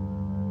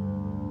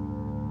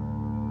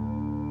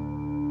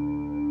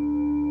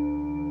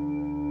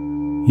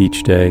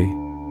 Each day,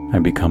 I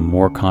become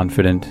more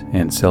confident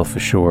and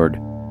self-assured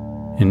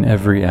in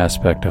every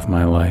aspect of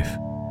my life.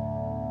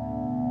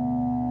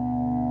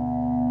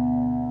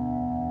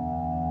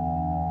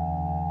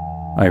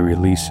 I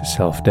release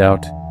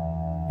self-doubt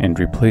and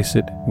replace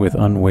it with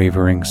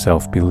unwavering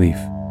self-belief.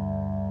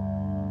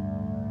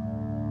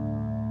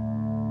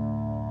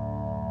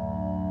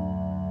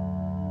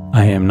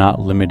 I am not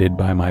limited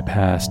by my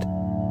past.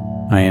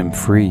 I am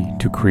free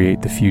to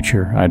create the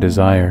future I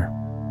desire.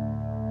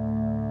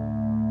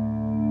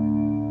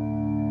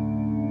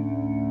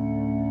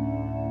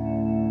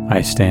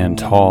 I stand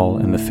tall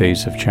in the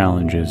face of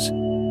challenges,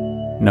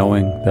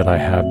 knowing that I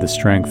have the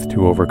strength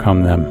to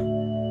overcome them.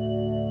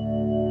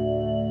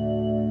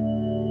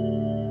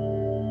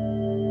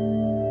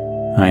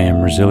 I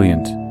am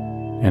resilient,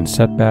 and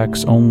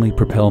setbacks only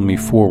propel me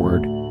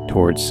forward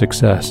towards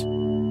success.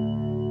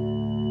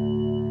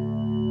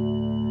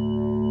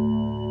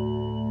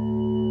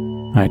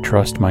 I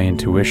trust my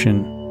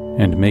intuition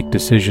and make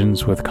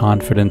decisions with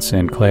confidence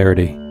and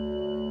clarity.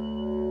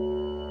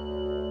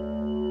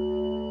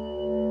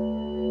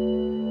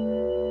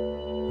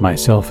 My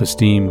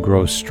self-esteem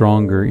grows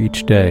stronger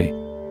each day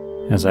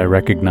as I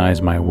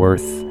recognize my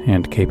worth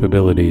and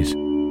capabilities.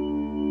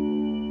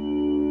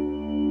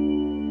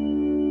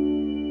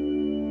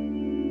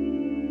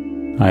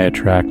 I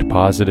attract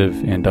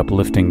positive and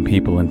uplifting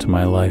people into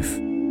my life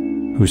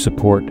who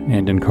support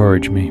and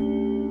encourage me.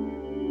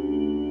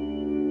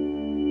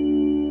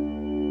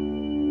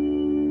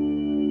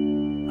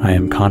 I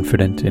am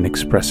confident in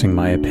expressing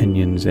my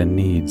opinions and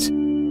needs,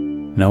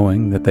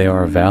 knowing that they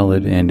are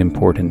valid and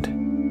important.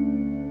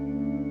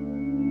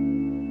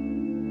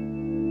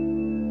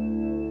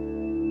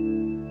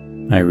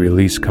 I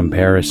release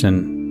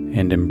comparison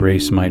and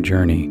embrace my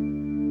journey,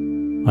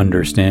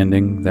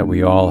 understanding that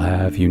we all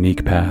have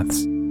unique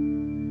paths.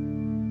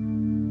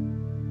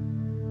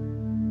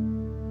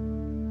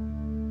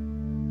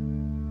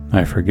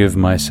 I forgive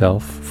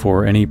myself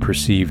for any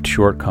perceived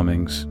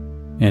shortcomings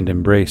and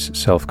embrace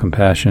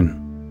self-compassion.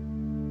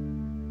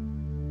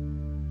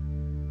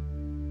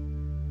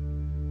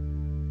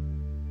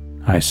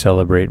 I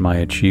celebrate my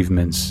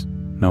achievements,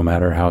 no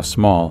matter how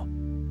small,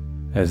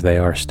 as they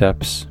are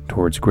steps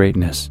towards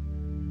greatness.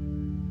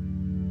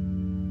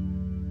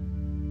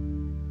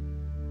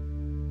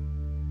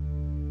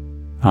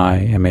 I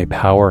am a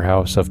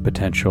powerhouse of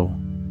potential,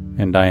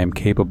 and I am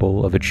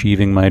capable of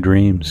achieving my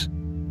dreams.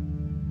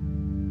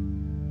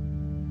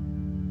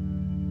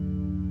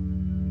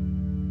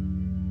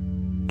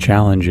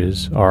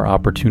 Challenges are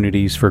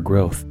opportunities for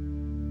growth,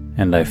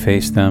 and I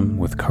face them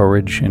with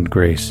courage and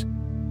grace.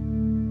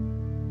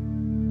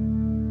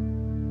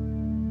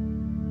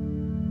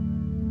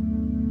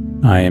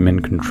 I am in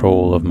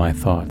control of my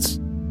thoughts,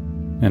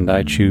 and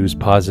I choose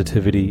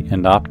positivity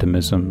and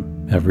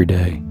optimism every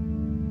day.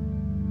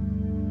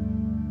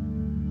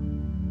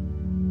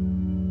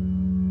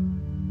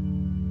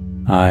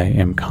 I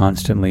am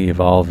constantly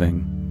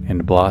evolving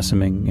and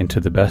blossoming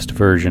into the best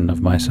version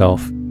of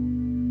myself.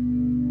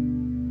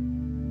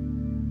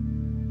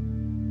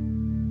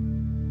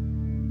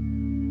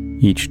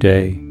 Each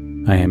day,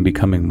 I am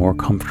becoming more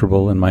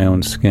comfortable in my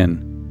own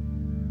skin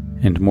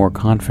and more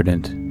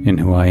confident in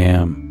who I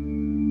am.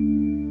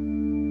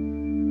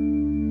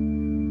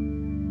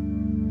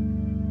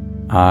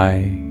 I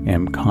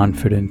am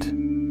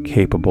confident,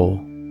 capable,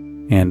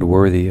 and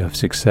worthy of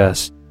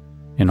success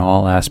in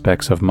all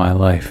aspects of my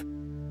life.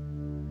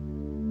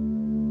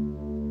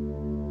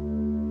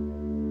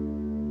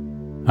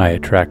 I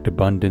attract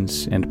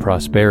abundance and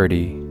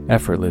prosperity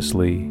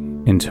effortlessly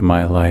into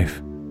my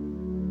life.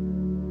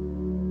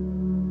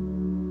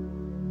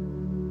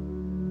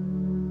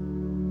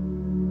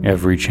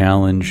 Every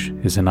challenge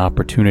is an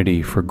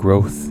opportunity for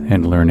growth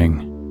and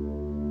learning.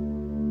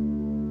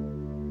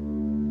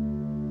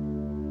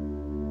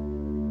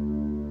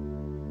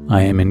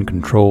 I am in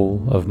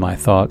control of my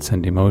thoughts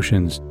and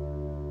emotions,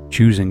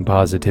 choosing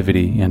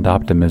positivity and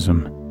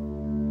optimism.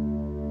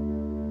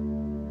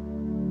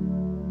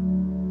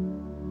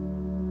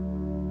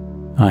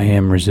 I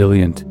am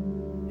resilient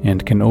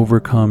and can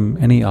overcome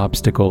any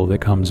obstacle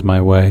that comes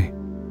my way.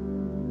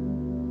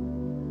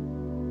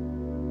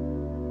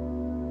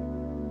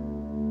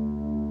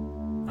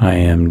 I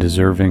am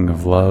deserving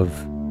of love,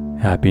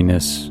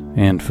 happiness,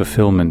 and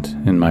fulfillment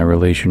in my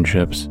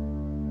relationships.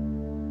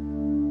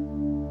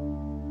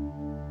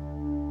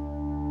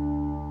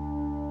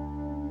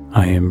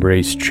 I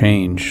embrace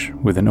change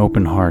with an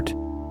open heart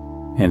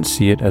and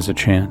see it as a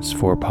chance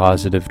for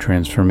positive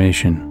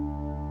transformation.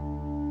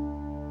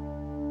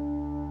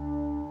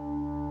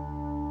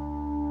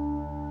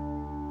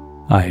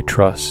 I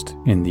trust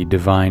in the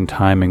divine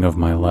timing of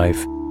my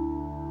life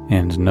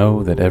and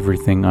know that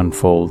everything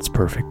unfolds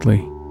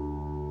perfectly.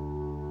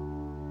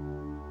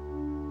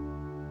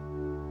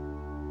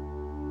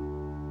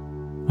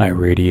 I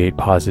radiate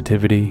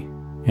positivity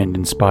and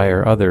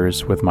inspire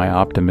others with my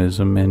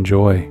optimism and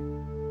joy.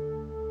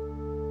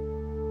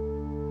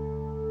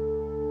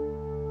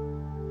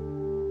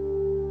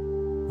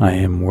 I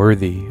am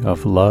worthy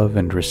of love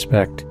and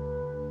respect,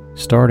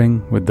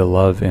 starting with the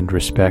love and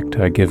respect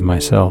I give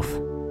myself.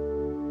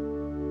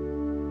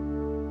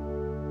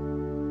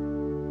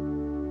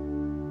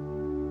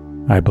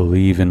 I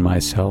believe in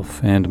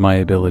myself and my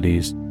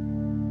abilities,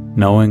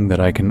 knowing that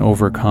I can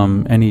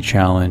overcome any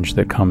challenge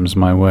that comes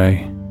my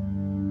way.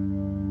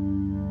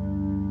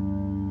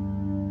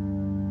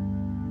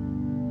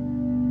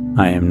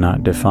 I am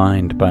not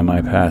defined by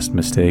my past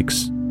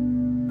mistakes.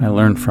 I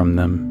learn from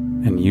them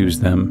and use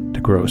them to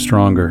grow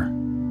stronger.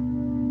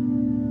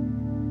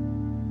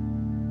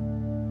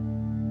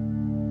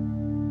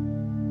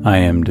 I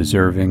am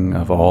deserving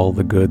of all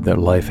the good that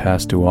life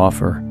has to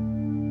offer,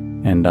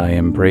 and I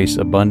embrace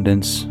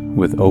abundance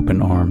with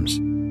open arms.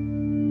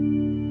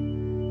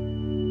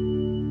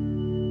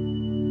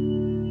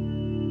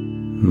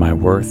 My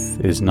worth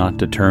is not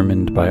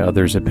determined by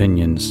others'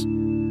 opinions.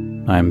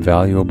 I am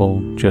valuable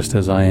just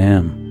as I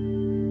am.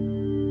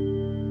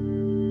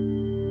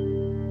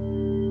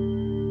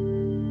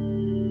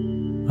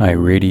 I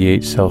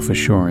radiate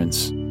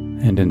self-assurance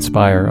and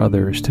inspire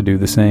others to do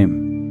the same.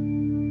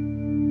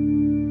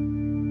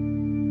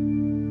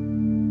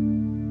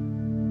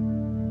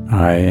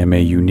 I am a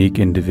unique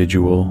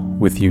individual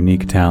with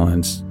unique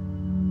talents,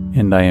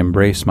 and I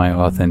embrace my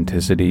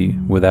authenticity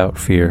without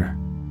fear.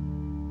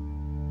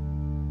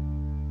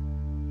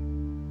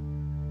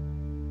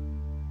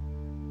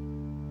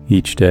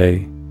 Each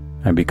day,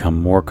 I become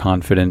more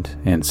confident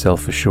and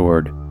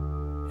self-assured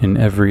in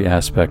every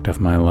aspect of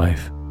my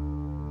life.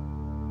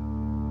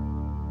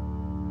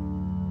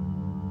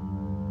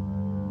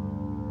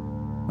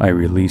 I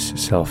release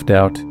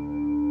self-doubt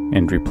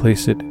and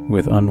replace it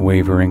with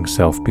unwavering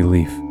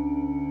self-belief.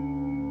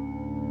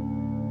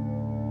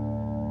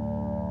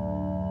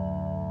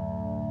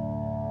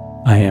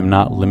 I am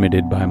not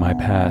limited by my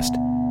past.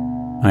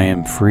 I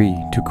am free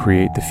to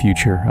create the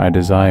future I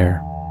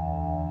desire.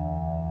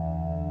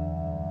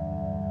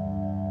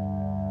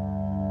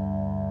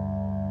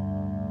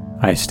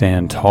 I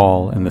stand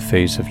tall in the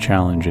face of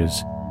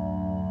challenges,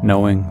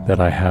 knowing that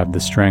I have the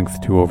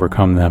strength to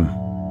overcome them.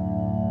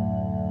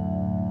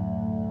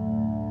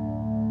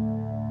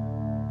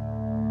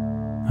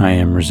 I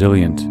am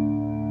resilient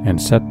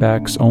and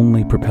setbacks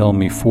only propel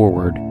me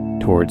forward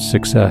towards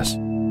success.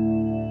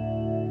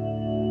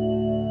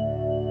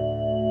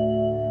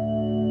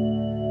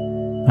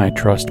 I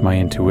trust my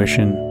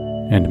intuition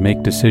and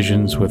make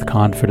decisions with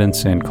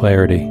confidence and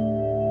clarity.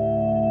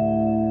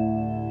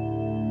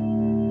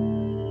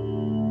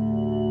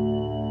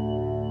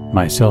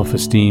 My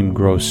self-esteem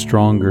grows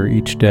stronger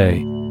each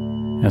day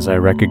as I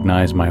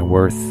recognize my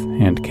worth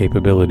and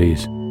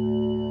capabilities.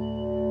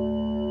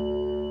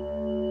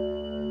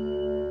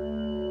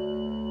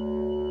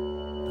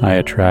 I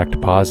attract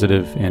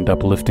positive and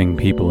uplifting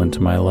people into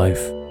my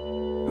life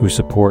who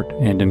support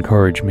and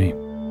encourage me.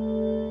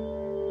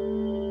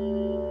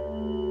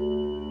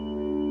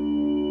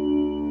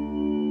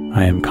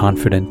 I am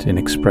confident in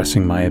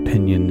expressing my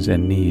opinions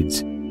and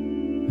needs,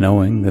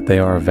 knowing that they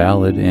are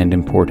valid and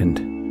important.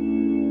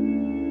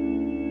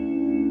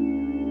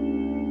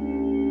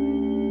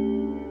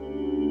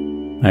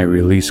 I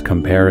release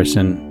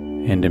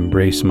comparison and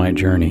embrace my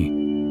journey,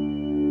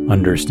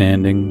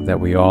 understanding that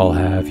we all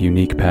have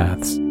unique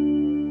paths.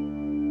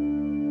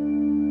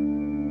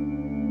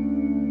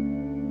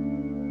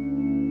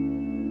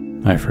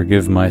 I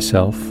forgive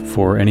myself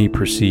for any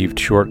perceived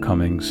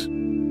shortcomings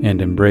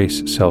and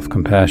embrace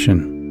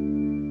self-compassion.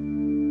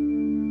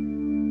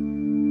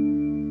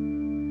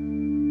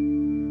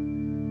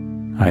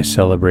 I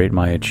celebrate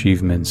my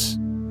achievements,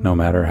 no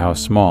matter how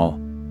small,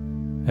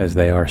 as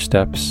they are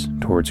steps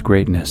towards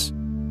greatness.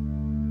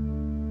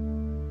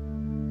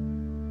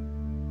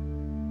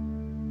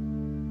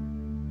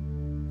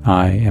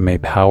 I am a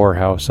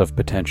powerhouse of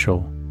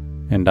potential,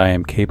 and I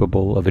am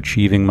capable of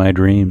achieving my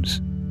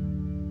dreams.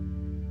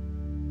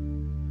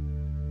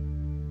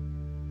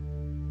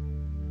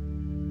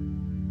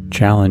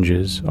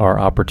 Challenges are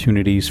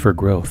opportunities for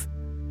growth,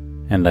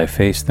 and I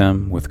face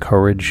them with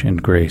courage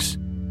and grace.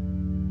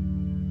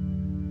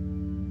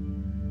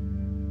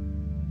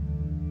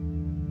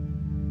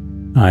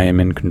 I am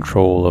in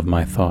control of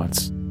my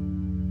thoughts,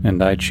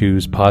 and I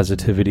choose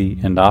positivity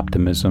and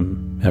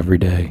optimism every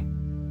day.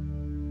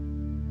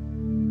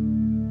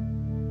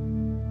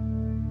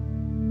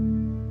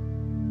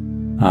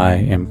 I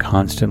am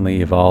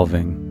constantly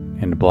evolving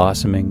and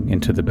blossoming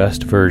into the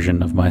best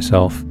version of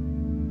myself.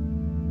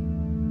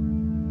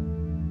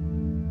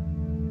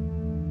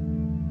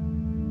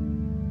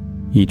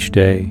 Each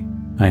day,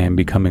 I am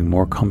becoming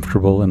more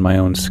comfortable in my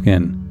own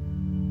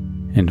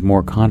skin and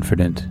more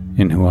confident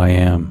in who I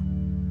am.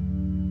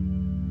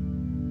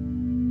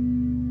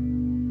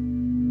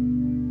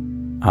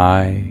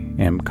 I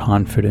am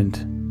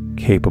confident,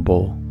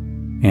 capable,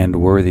 and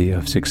worthy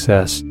of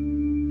success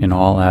in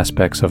all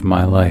aspects of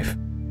my life.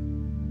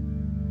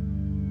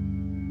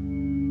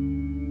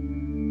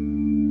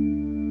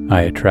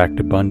 I attract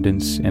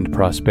abundance and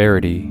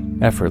prosperity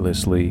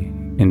effortlessly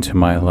into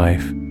my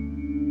life.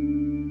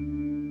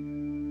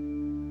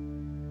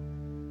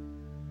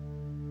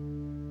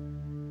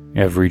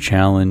 Every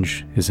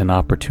challenge is an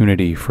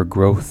opportunity for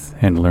growth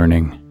and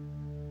learning.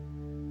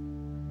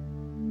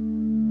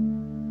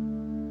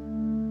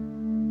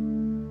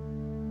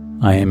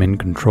 I am in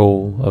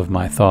control of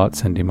my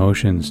thoughts and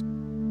emotions,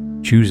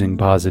 choosing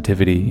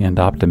positivity and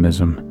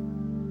optimism.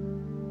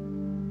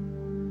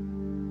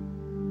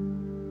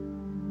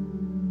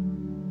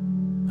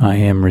 I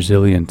am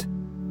resilient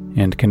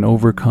and can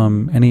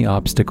overcome any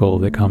obstacle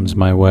that comes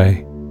my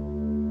way.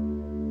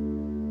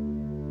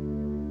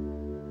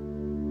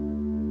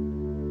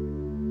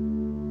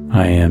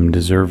 I am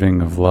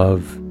deserving of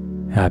love,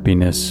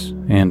 happiness,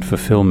 and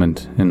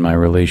fulfillment in my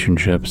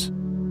relationships.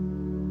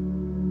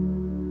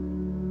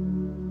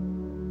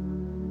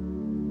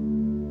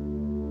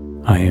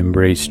 I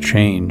embrace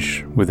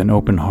change with an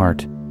open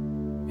heart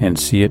and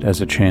see it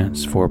as a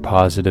chance for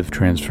positive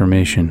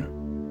transformation.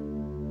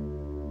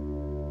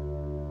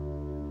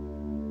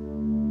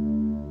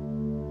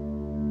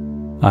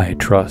 I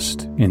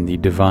trust in the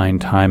divine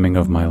timing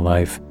of my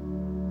life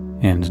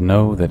and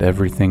know that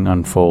everything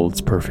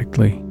unfolds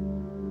perfectly.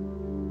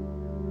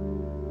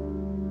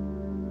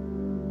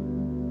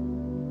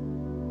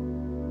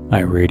 I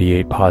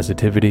radiate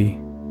positivity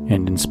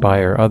and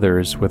inspire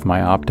others with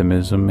my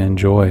optimism and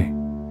joy.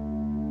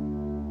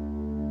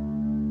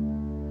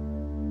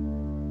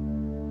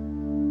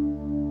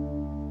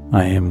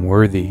 I am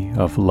worthy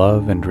of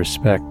love and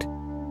respect,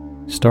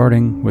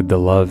 starting with the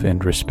love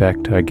and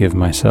respect I give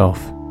myself.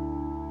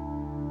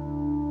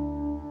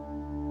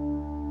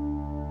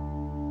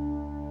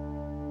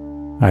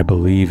 I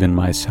believe in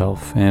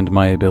myself and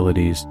my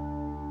abilities,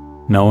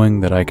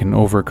 knowing that I can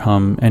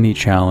overcome any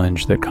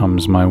challenge that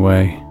comes my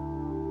way.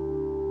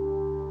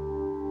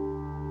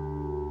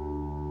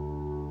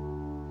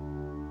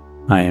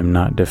 I am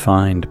not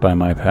defined by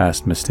my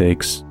past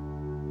mistakes.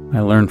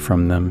 I learn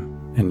from them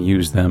and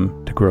use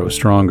them to grow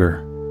stronger.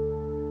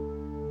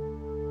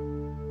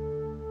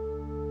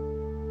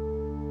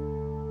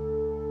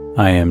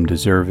 I am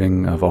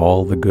deserving of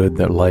all the good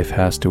that life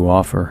has to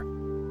offer,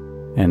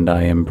 and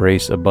I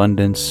embrace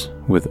abundance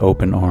with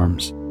open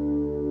arms.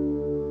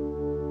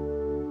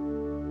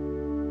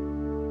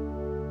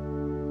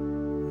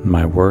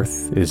 My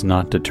worth is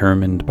not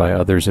determined by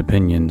others'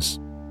 opinions,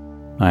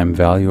 I'm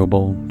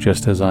valuable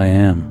just as I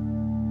am.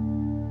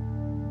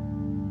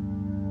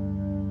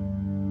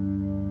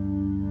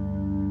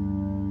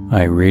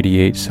 I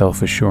radiate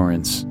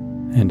self-assurance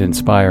and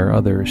inspire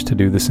others to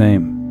do the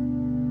same.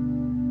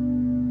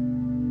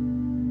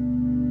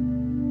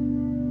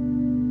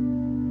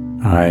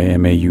 I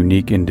am a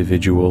unique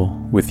individual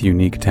with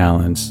unique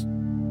talents,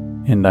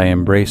 and I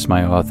embrace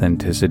my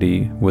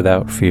authenticity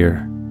without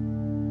fear.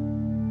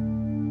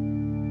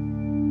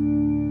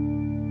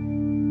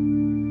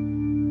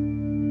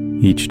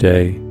 Each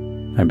day,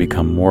 I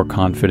become more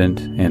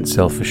confident and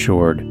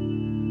self-assured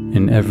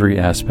in every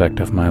aspect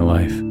of my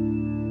life.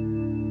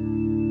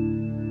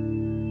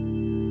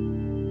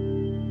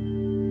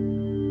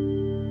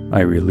 I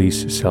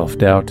release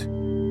self-doubt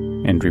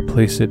and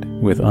replace it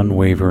with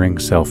unwavering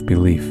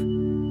self-belief.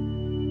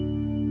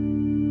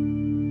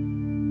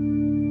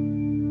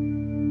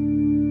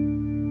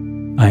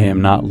 I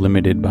am not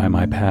limited by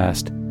my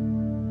past.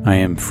 I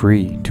am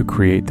free to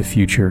create the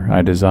future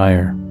I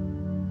desire.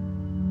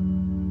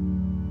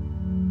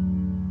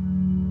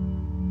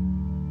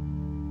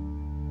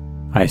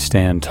 I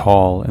stand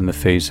tall in the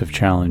face of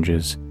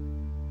challenges,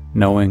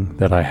 knowing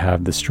that I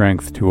have the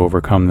strength to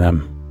overcome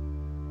them.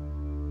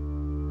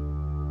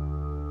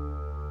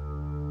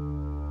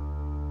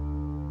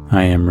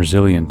 I am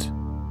resilient,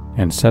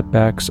 and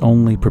setbacks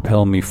only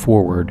propel me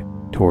forward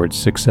towards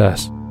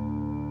success.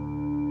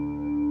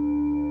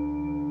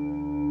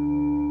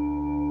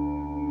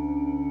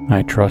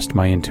 I trust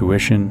my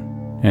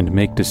intuition and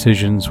make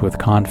decisions with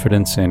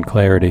confidence and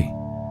clarity.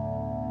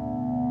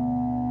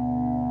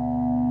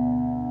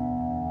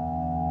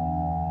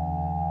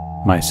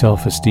 My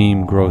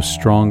self-esteem grows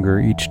stronger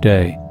each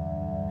day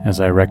as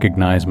I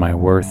recognize my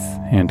worth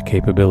and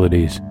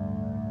capabilities.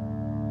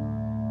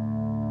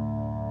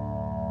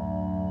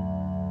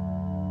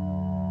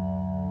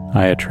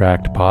 I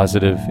attract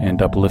positive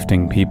and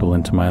uplifting people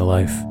into my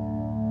life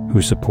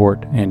who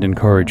support and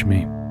encourage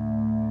me.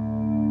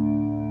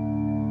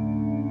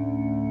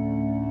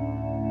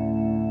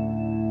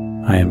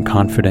 I am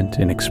confident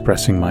in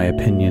expressing my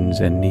opinions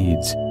and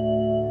needs,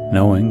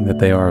 knowing that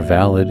they are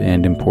valid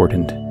and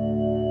important.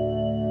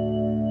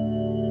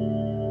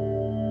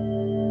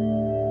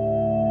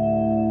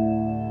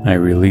 I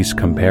release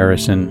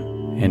comparison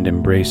and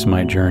embrace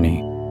my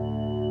journey,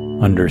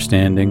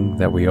 understanding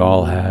that we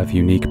all have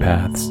unique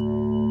paths.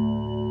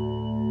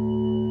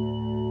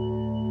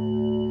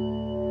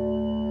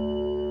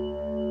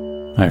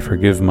 I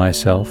forgive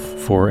myself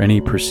for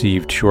any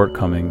perceived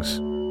shortcomings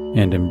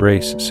and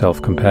embrace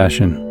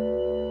self-compassion.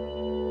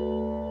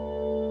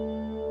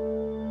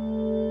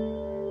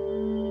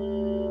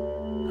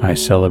 I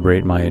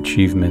celebrate my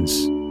achievements,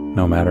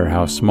 no matter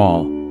how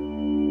small,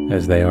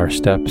 as they are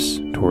steps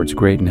towards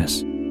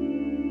greatness.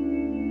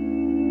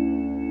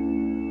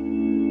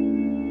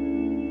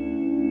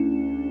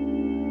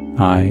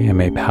 I am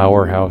a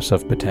powerhouse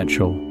of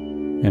potential,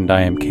 and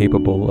I am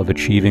capable of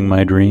achieving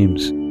my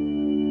dreams.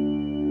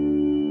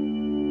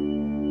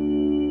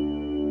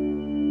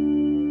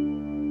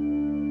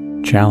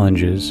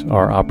 Challenges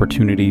are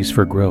opportunities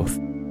for growth,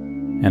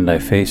 and I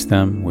face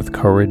them with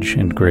courage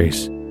and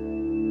grace.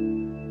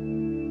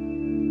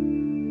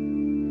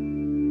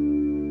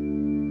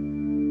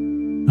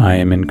 I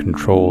am in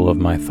control of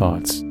my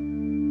thoughts,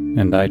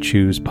 and I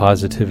choose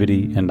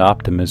positivity and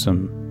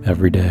optimism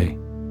every day.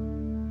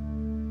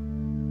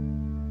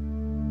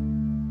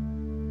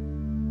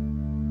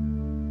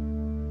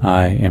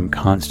 I am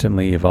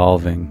constantly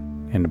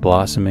evolving and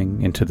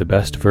blossoming into the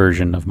best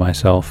version of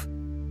myself.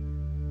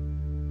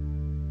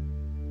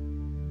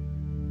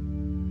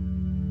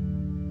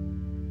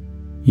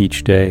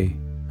 Each day,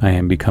 I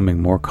am becoming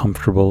more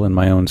comfortable in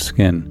my own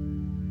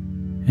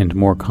skin and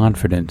more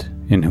confident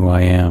in who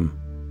I am.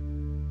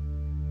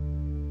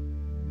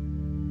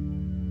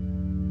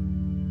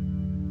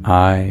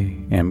 I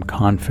am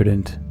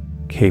confident,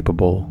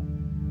 capable,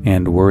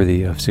 and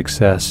worthy of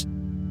success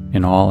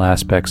in all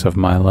aspects of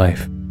my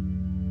life.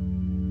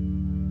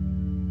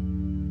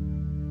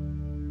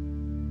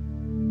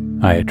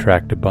 I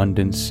attract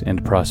abundance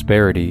and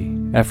prosperity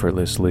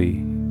effortlessly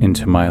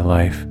into my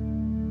life.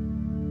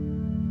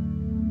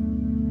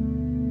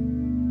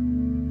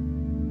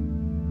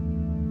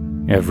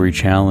 Every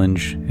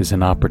challenge is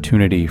an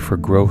opportunity for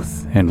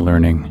growth and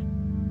learning.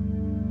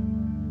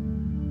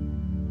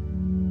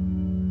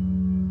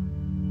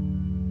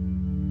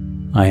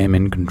 I am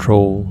in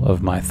control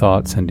of my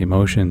thoughts and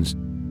emotions,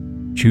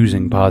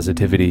 choosing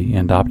positivity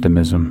and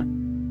optimism.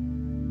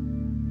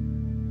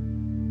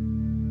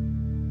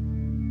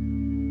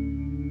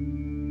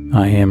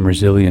 I am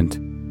resilient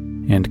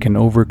and can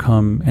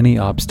overcome any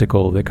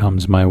obstacle that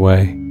comes my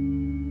way.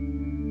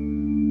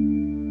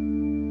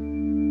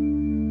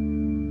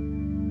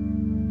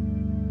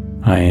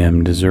 I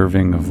am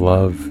deserving of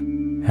love,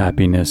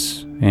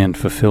 happiness, and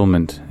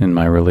fulfillment in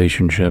my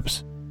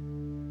relationships.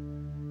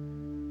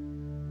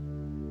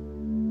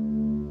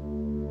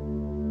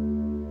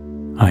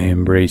 I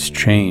embrace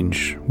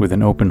change with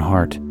an open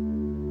heart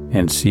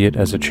and see it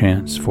as a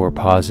chance for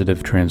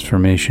positive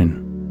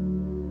transformation.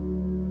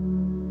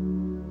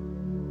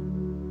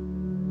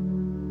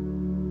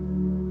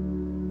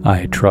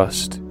 I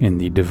trust in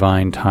the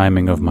divine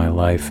timing of my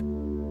life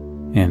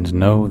and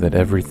know that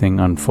everything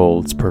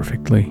unfolds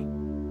perfectly.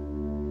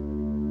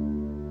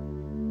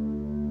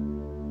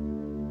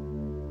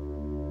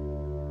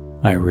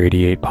 I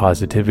radiate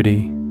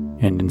positivity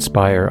and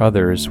inspire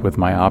others with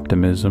my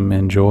optimism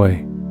and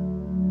joy.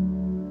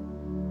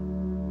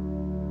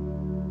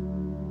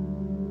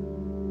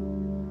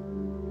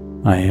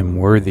 I am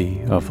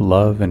worthy of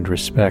love and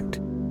respect,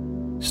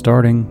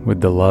 starting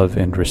with the love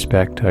and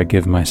respect I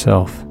give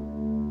myself.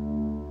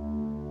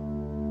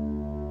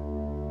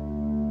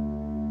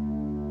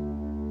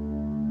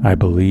 I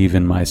believe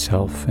in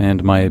myself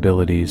and my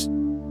abilities,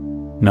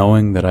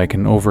 knowing that I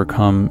can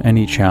overcome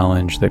any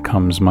challenge that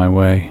comes my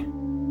way.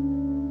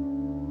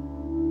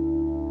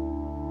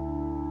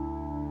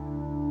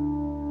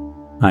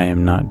 I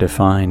am not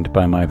defined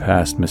by my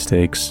past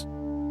mistakes.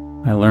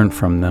 I learn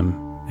from them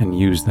and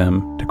use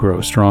them to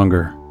grow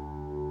stronger.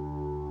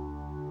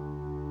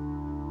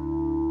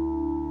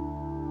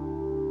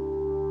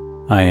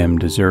 I am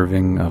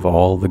deserving of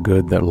all the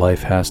good that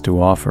life has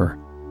to offer,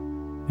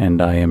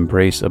 and I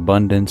embrace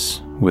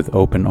abundance with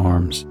open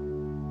arms.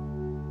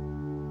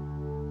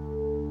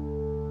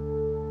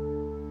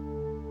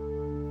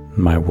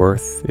 My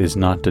worth is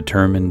not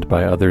determined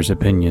by others'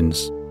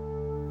 opinions.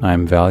 I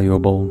am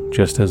valuable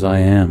just as I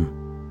am.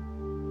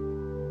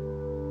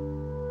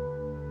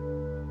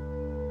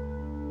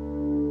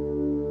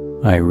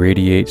 I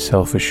radiate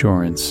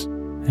self-assurance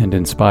and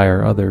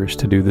inspire others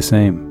to do the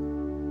same.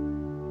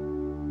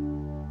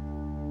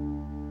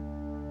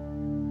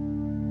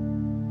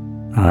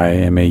 I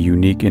am a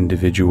unique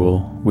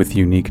individual with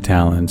unique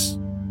talents,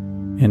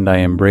 and I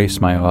embrace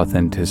my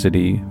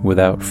authenticity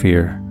without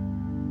fear.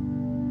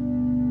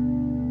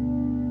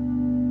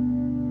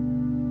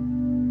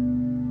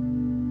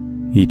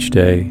 Each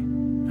day,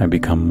 I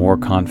become more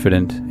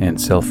confident and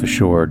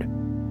self-assured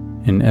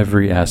in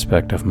every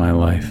aspect of my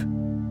life.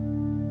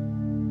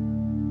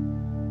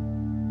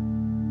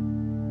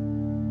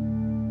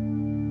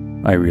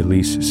 I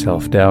release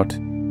self-doubt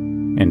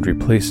and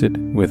replace it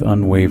with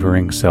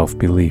unwavering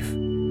self-belief.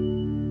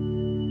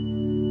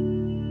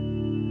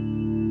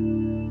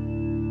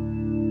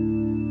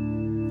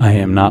 I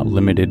am not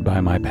limited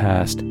by my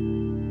past.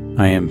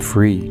 I am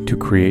free to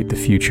create the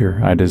future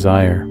I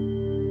desire.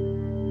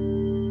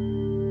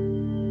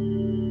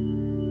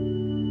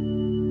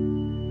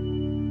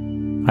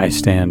 I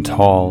stand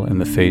tall in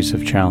the face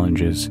of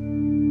challenges,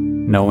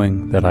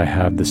 knowing that I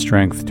have the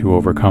strength to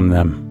overcome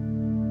them.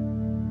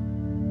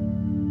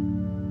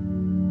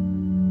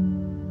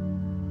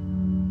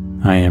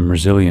 I am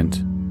resilient,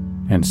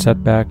 and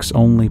setbacks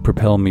only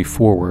propel me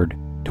forward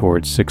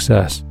towards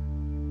success.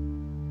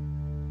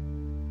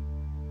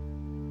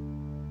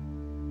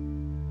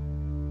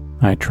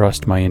 I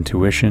trust my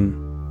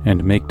intuition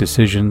and make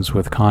decisions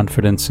with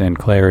confidence and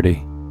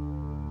clarity.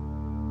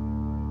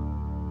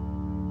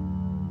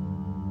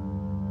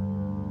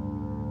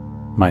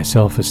 My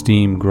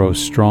self-esteem grows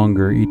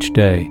stronger each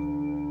day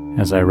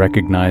as I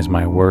recognize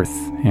my worth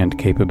and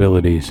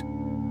capabilities.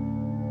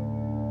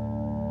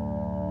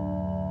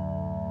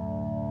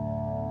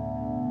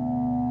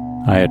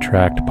 I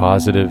attract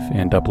positive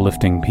and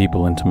uplifting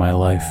people into my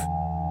life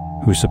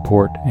who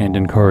support and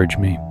encourage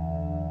me.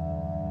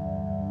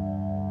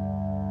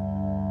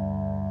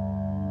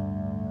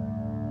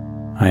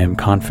 I am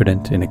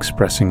confident in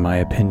expressing my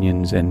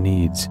opinions and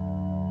needs,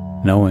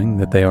 knowing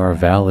that they are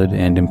valid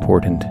and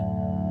important.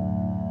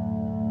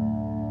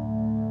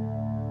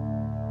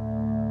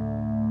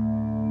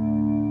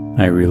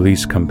 I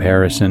release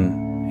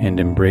comparison and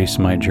embrace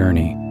my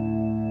journey,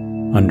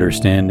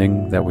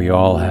 understanding that we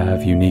all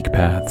have unique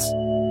paths.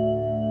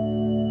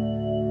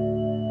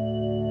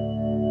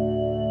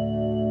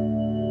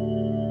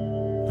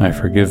 I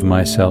forgive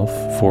myself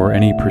for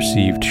any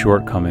perceived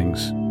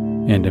shortcomings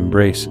and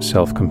embrace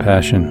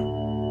self-compassion.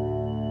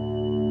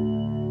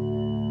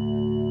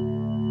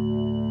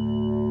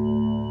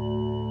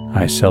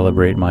 I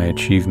celebrate my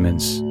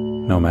achievements,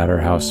 no matter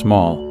how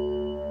small,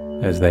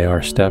 as they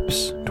are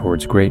steps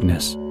towards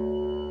greatness.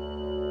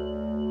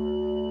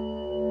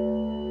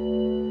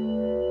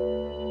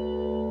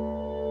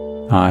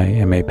 I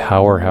am a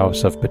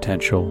powerhouse of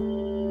potential,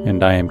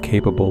 and I am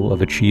capable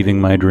of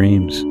achieving my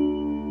dreams.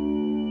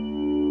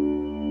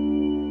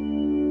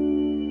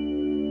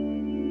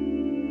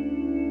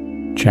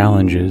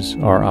 Challenges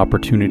are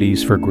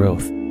opportunities for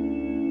growth,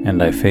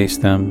 and I face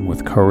them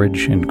with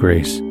courage and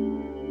grace.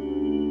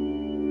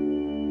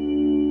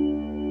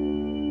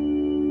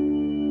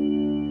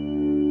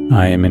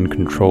 I am in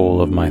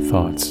control of my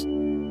thoughts,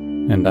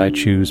 and I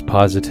choose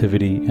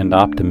positivity and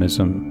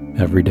optimism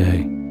every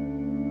day.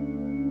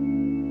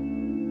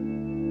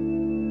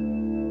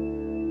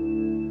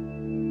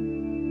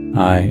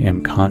 I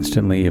am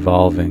constantly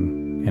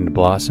evolving and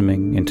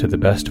blossoming into the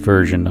best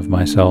version of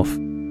myself.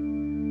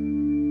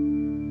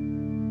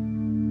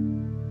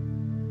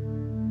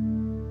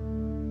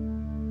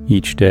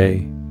 Each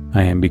day,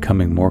 I am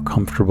becoming more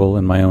comfortable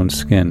in my own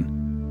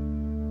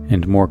skin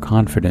and more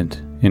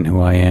confident in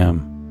who I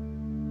am.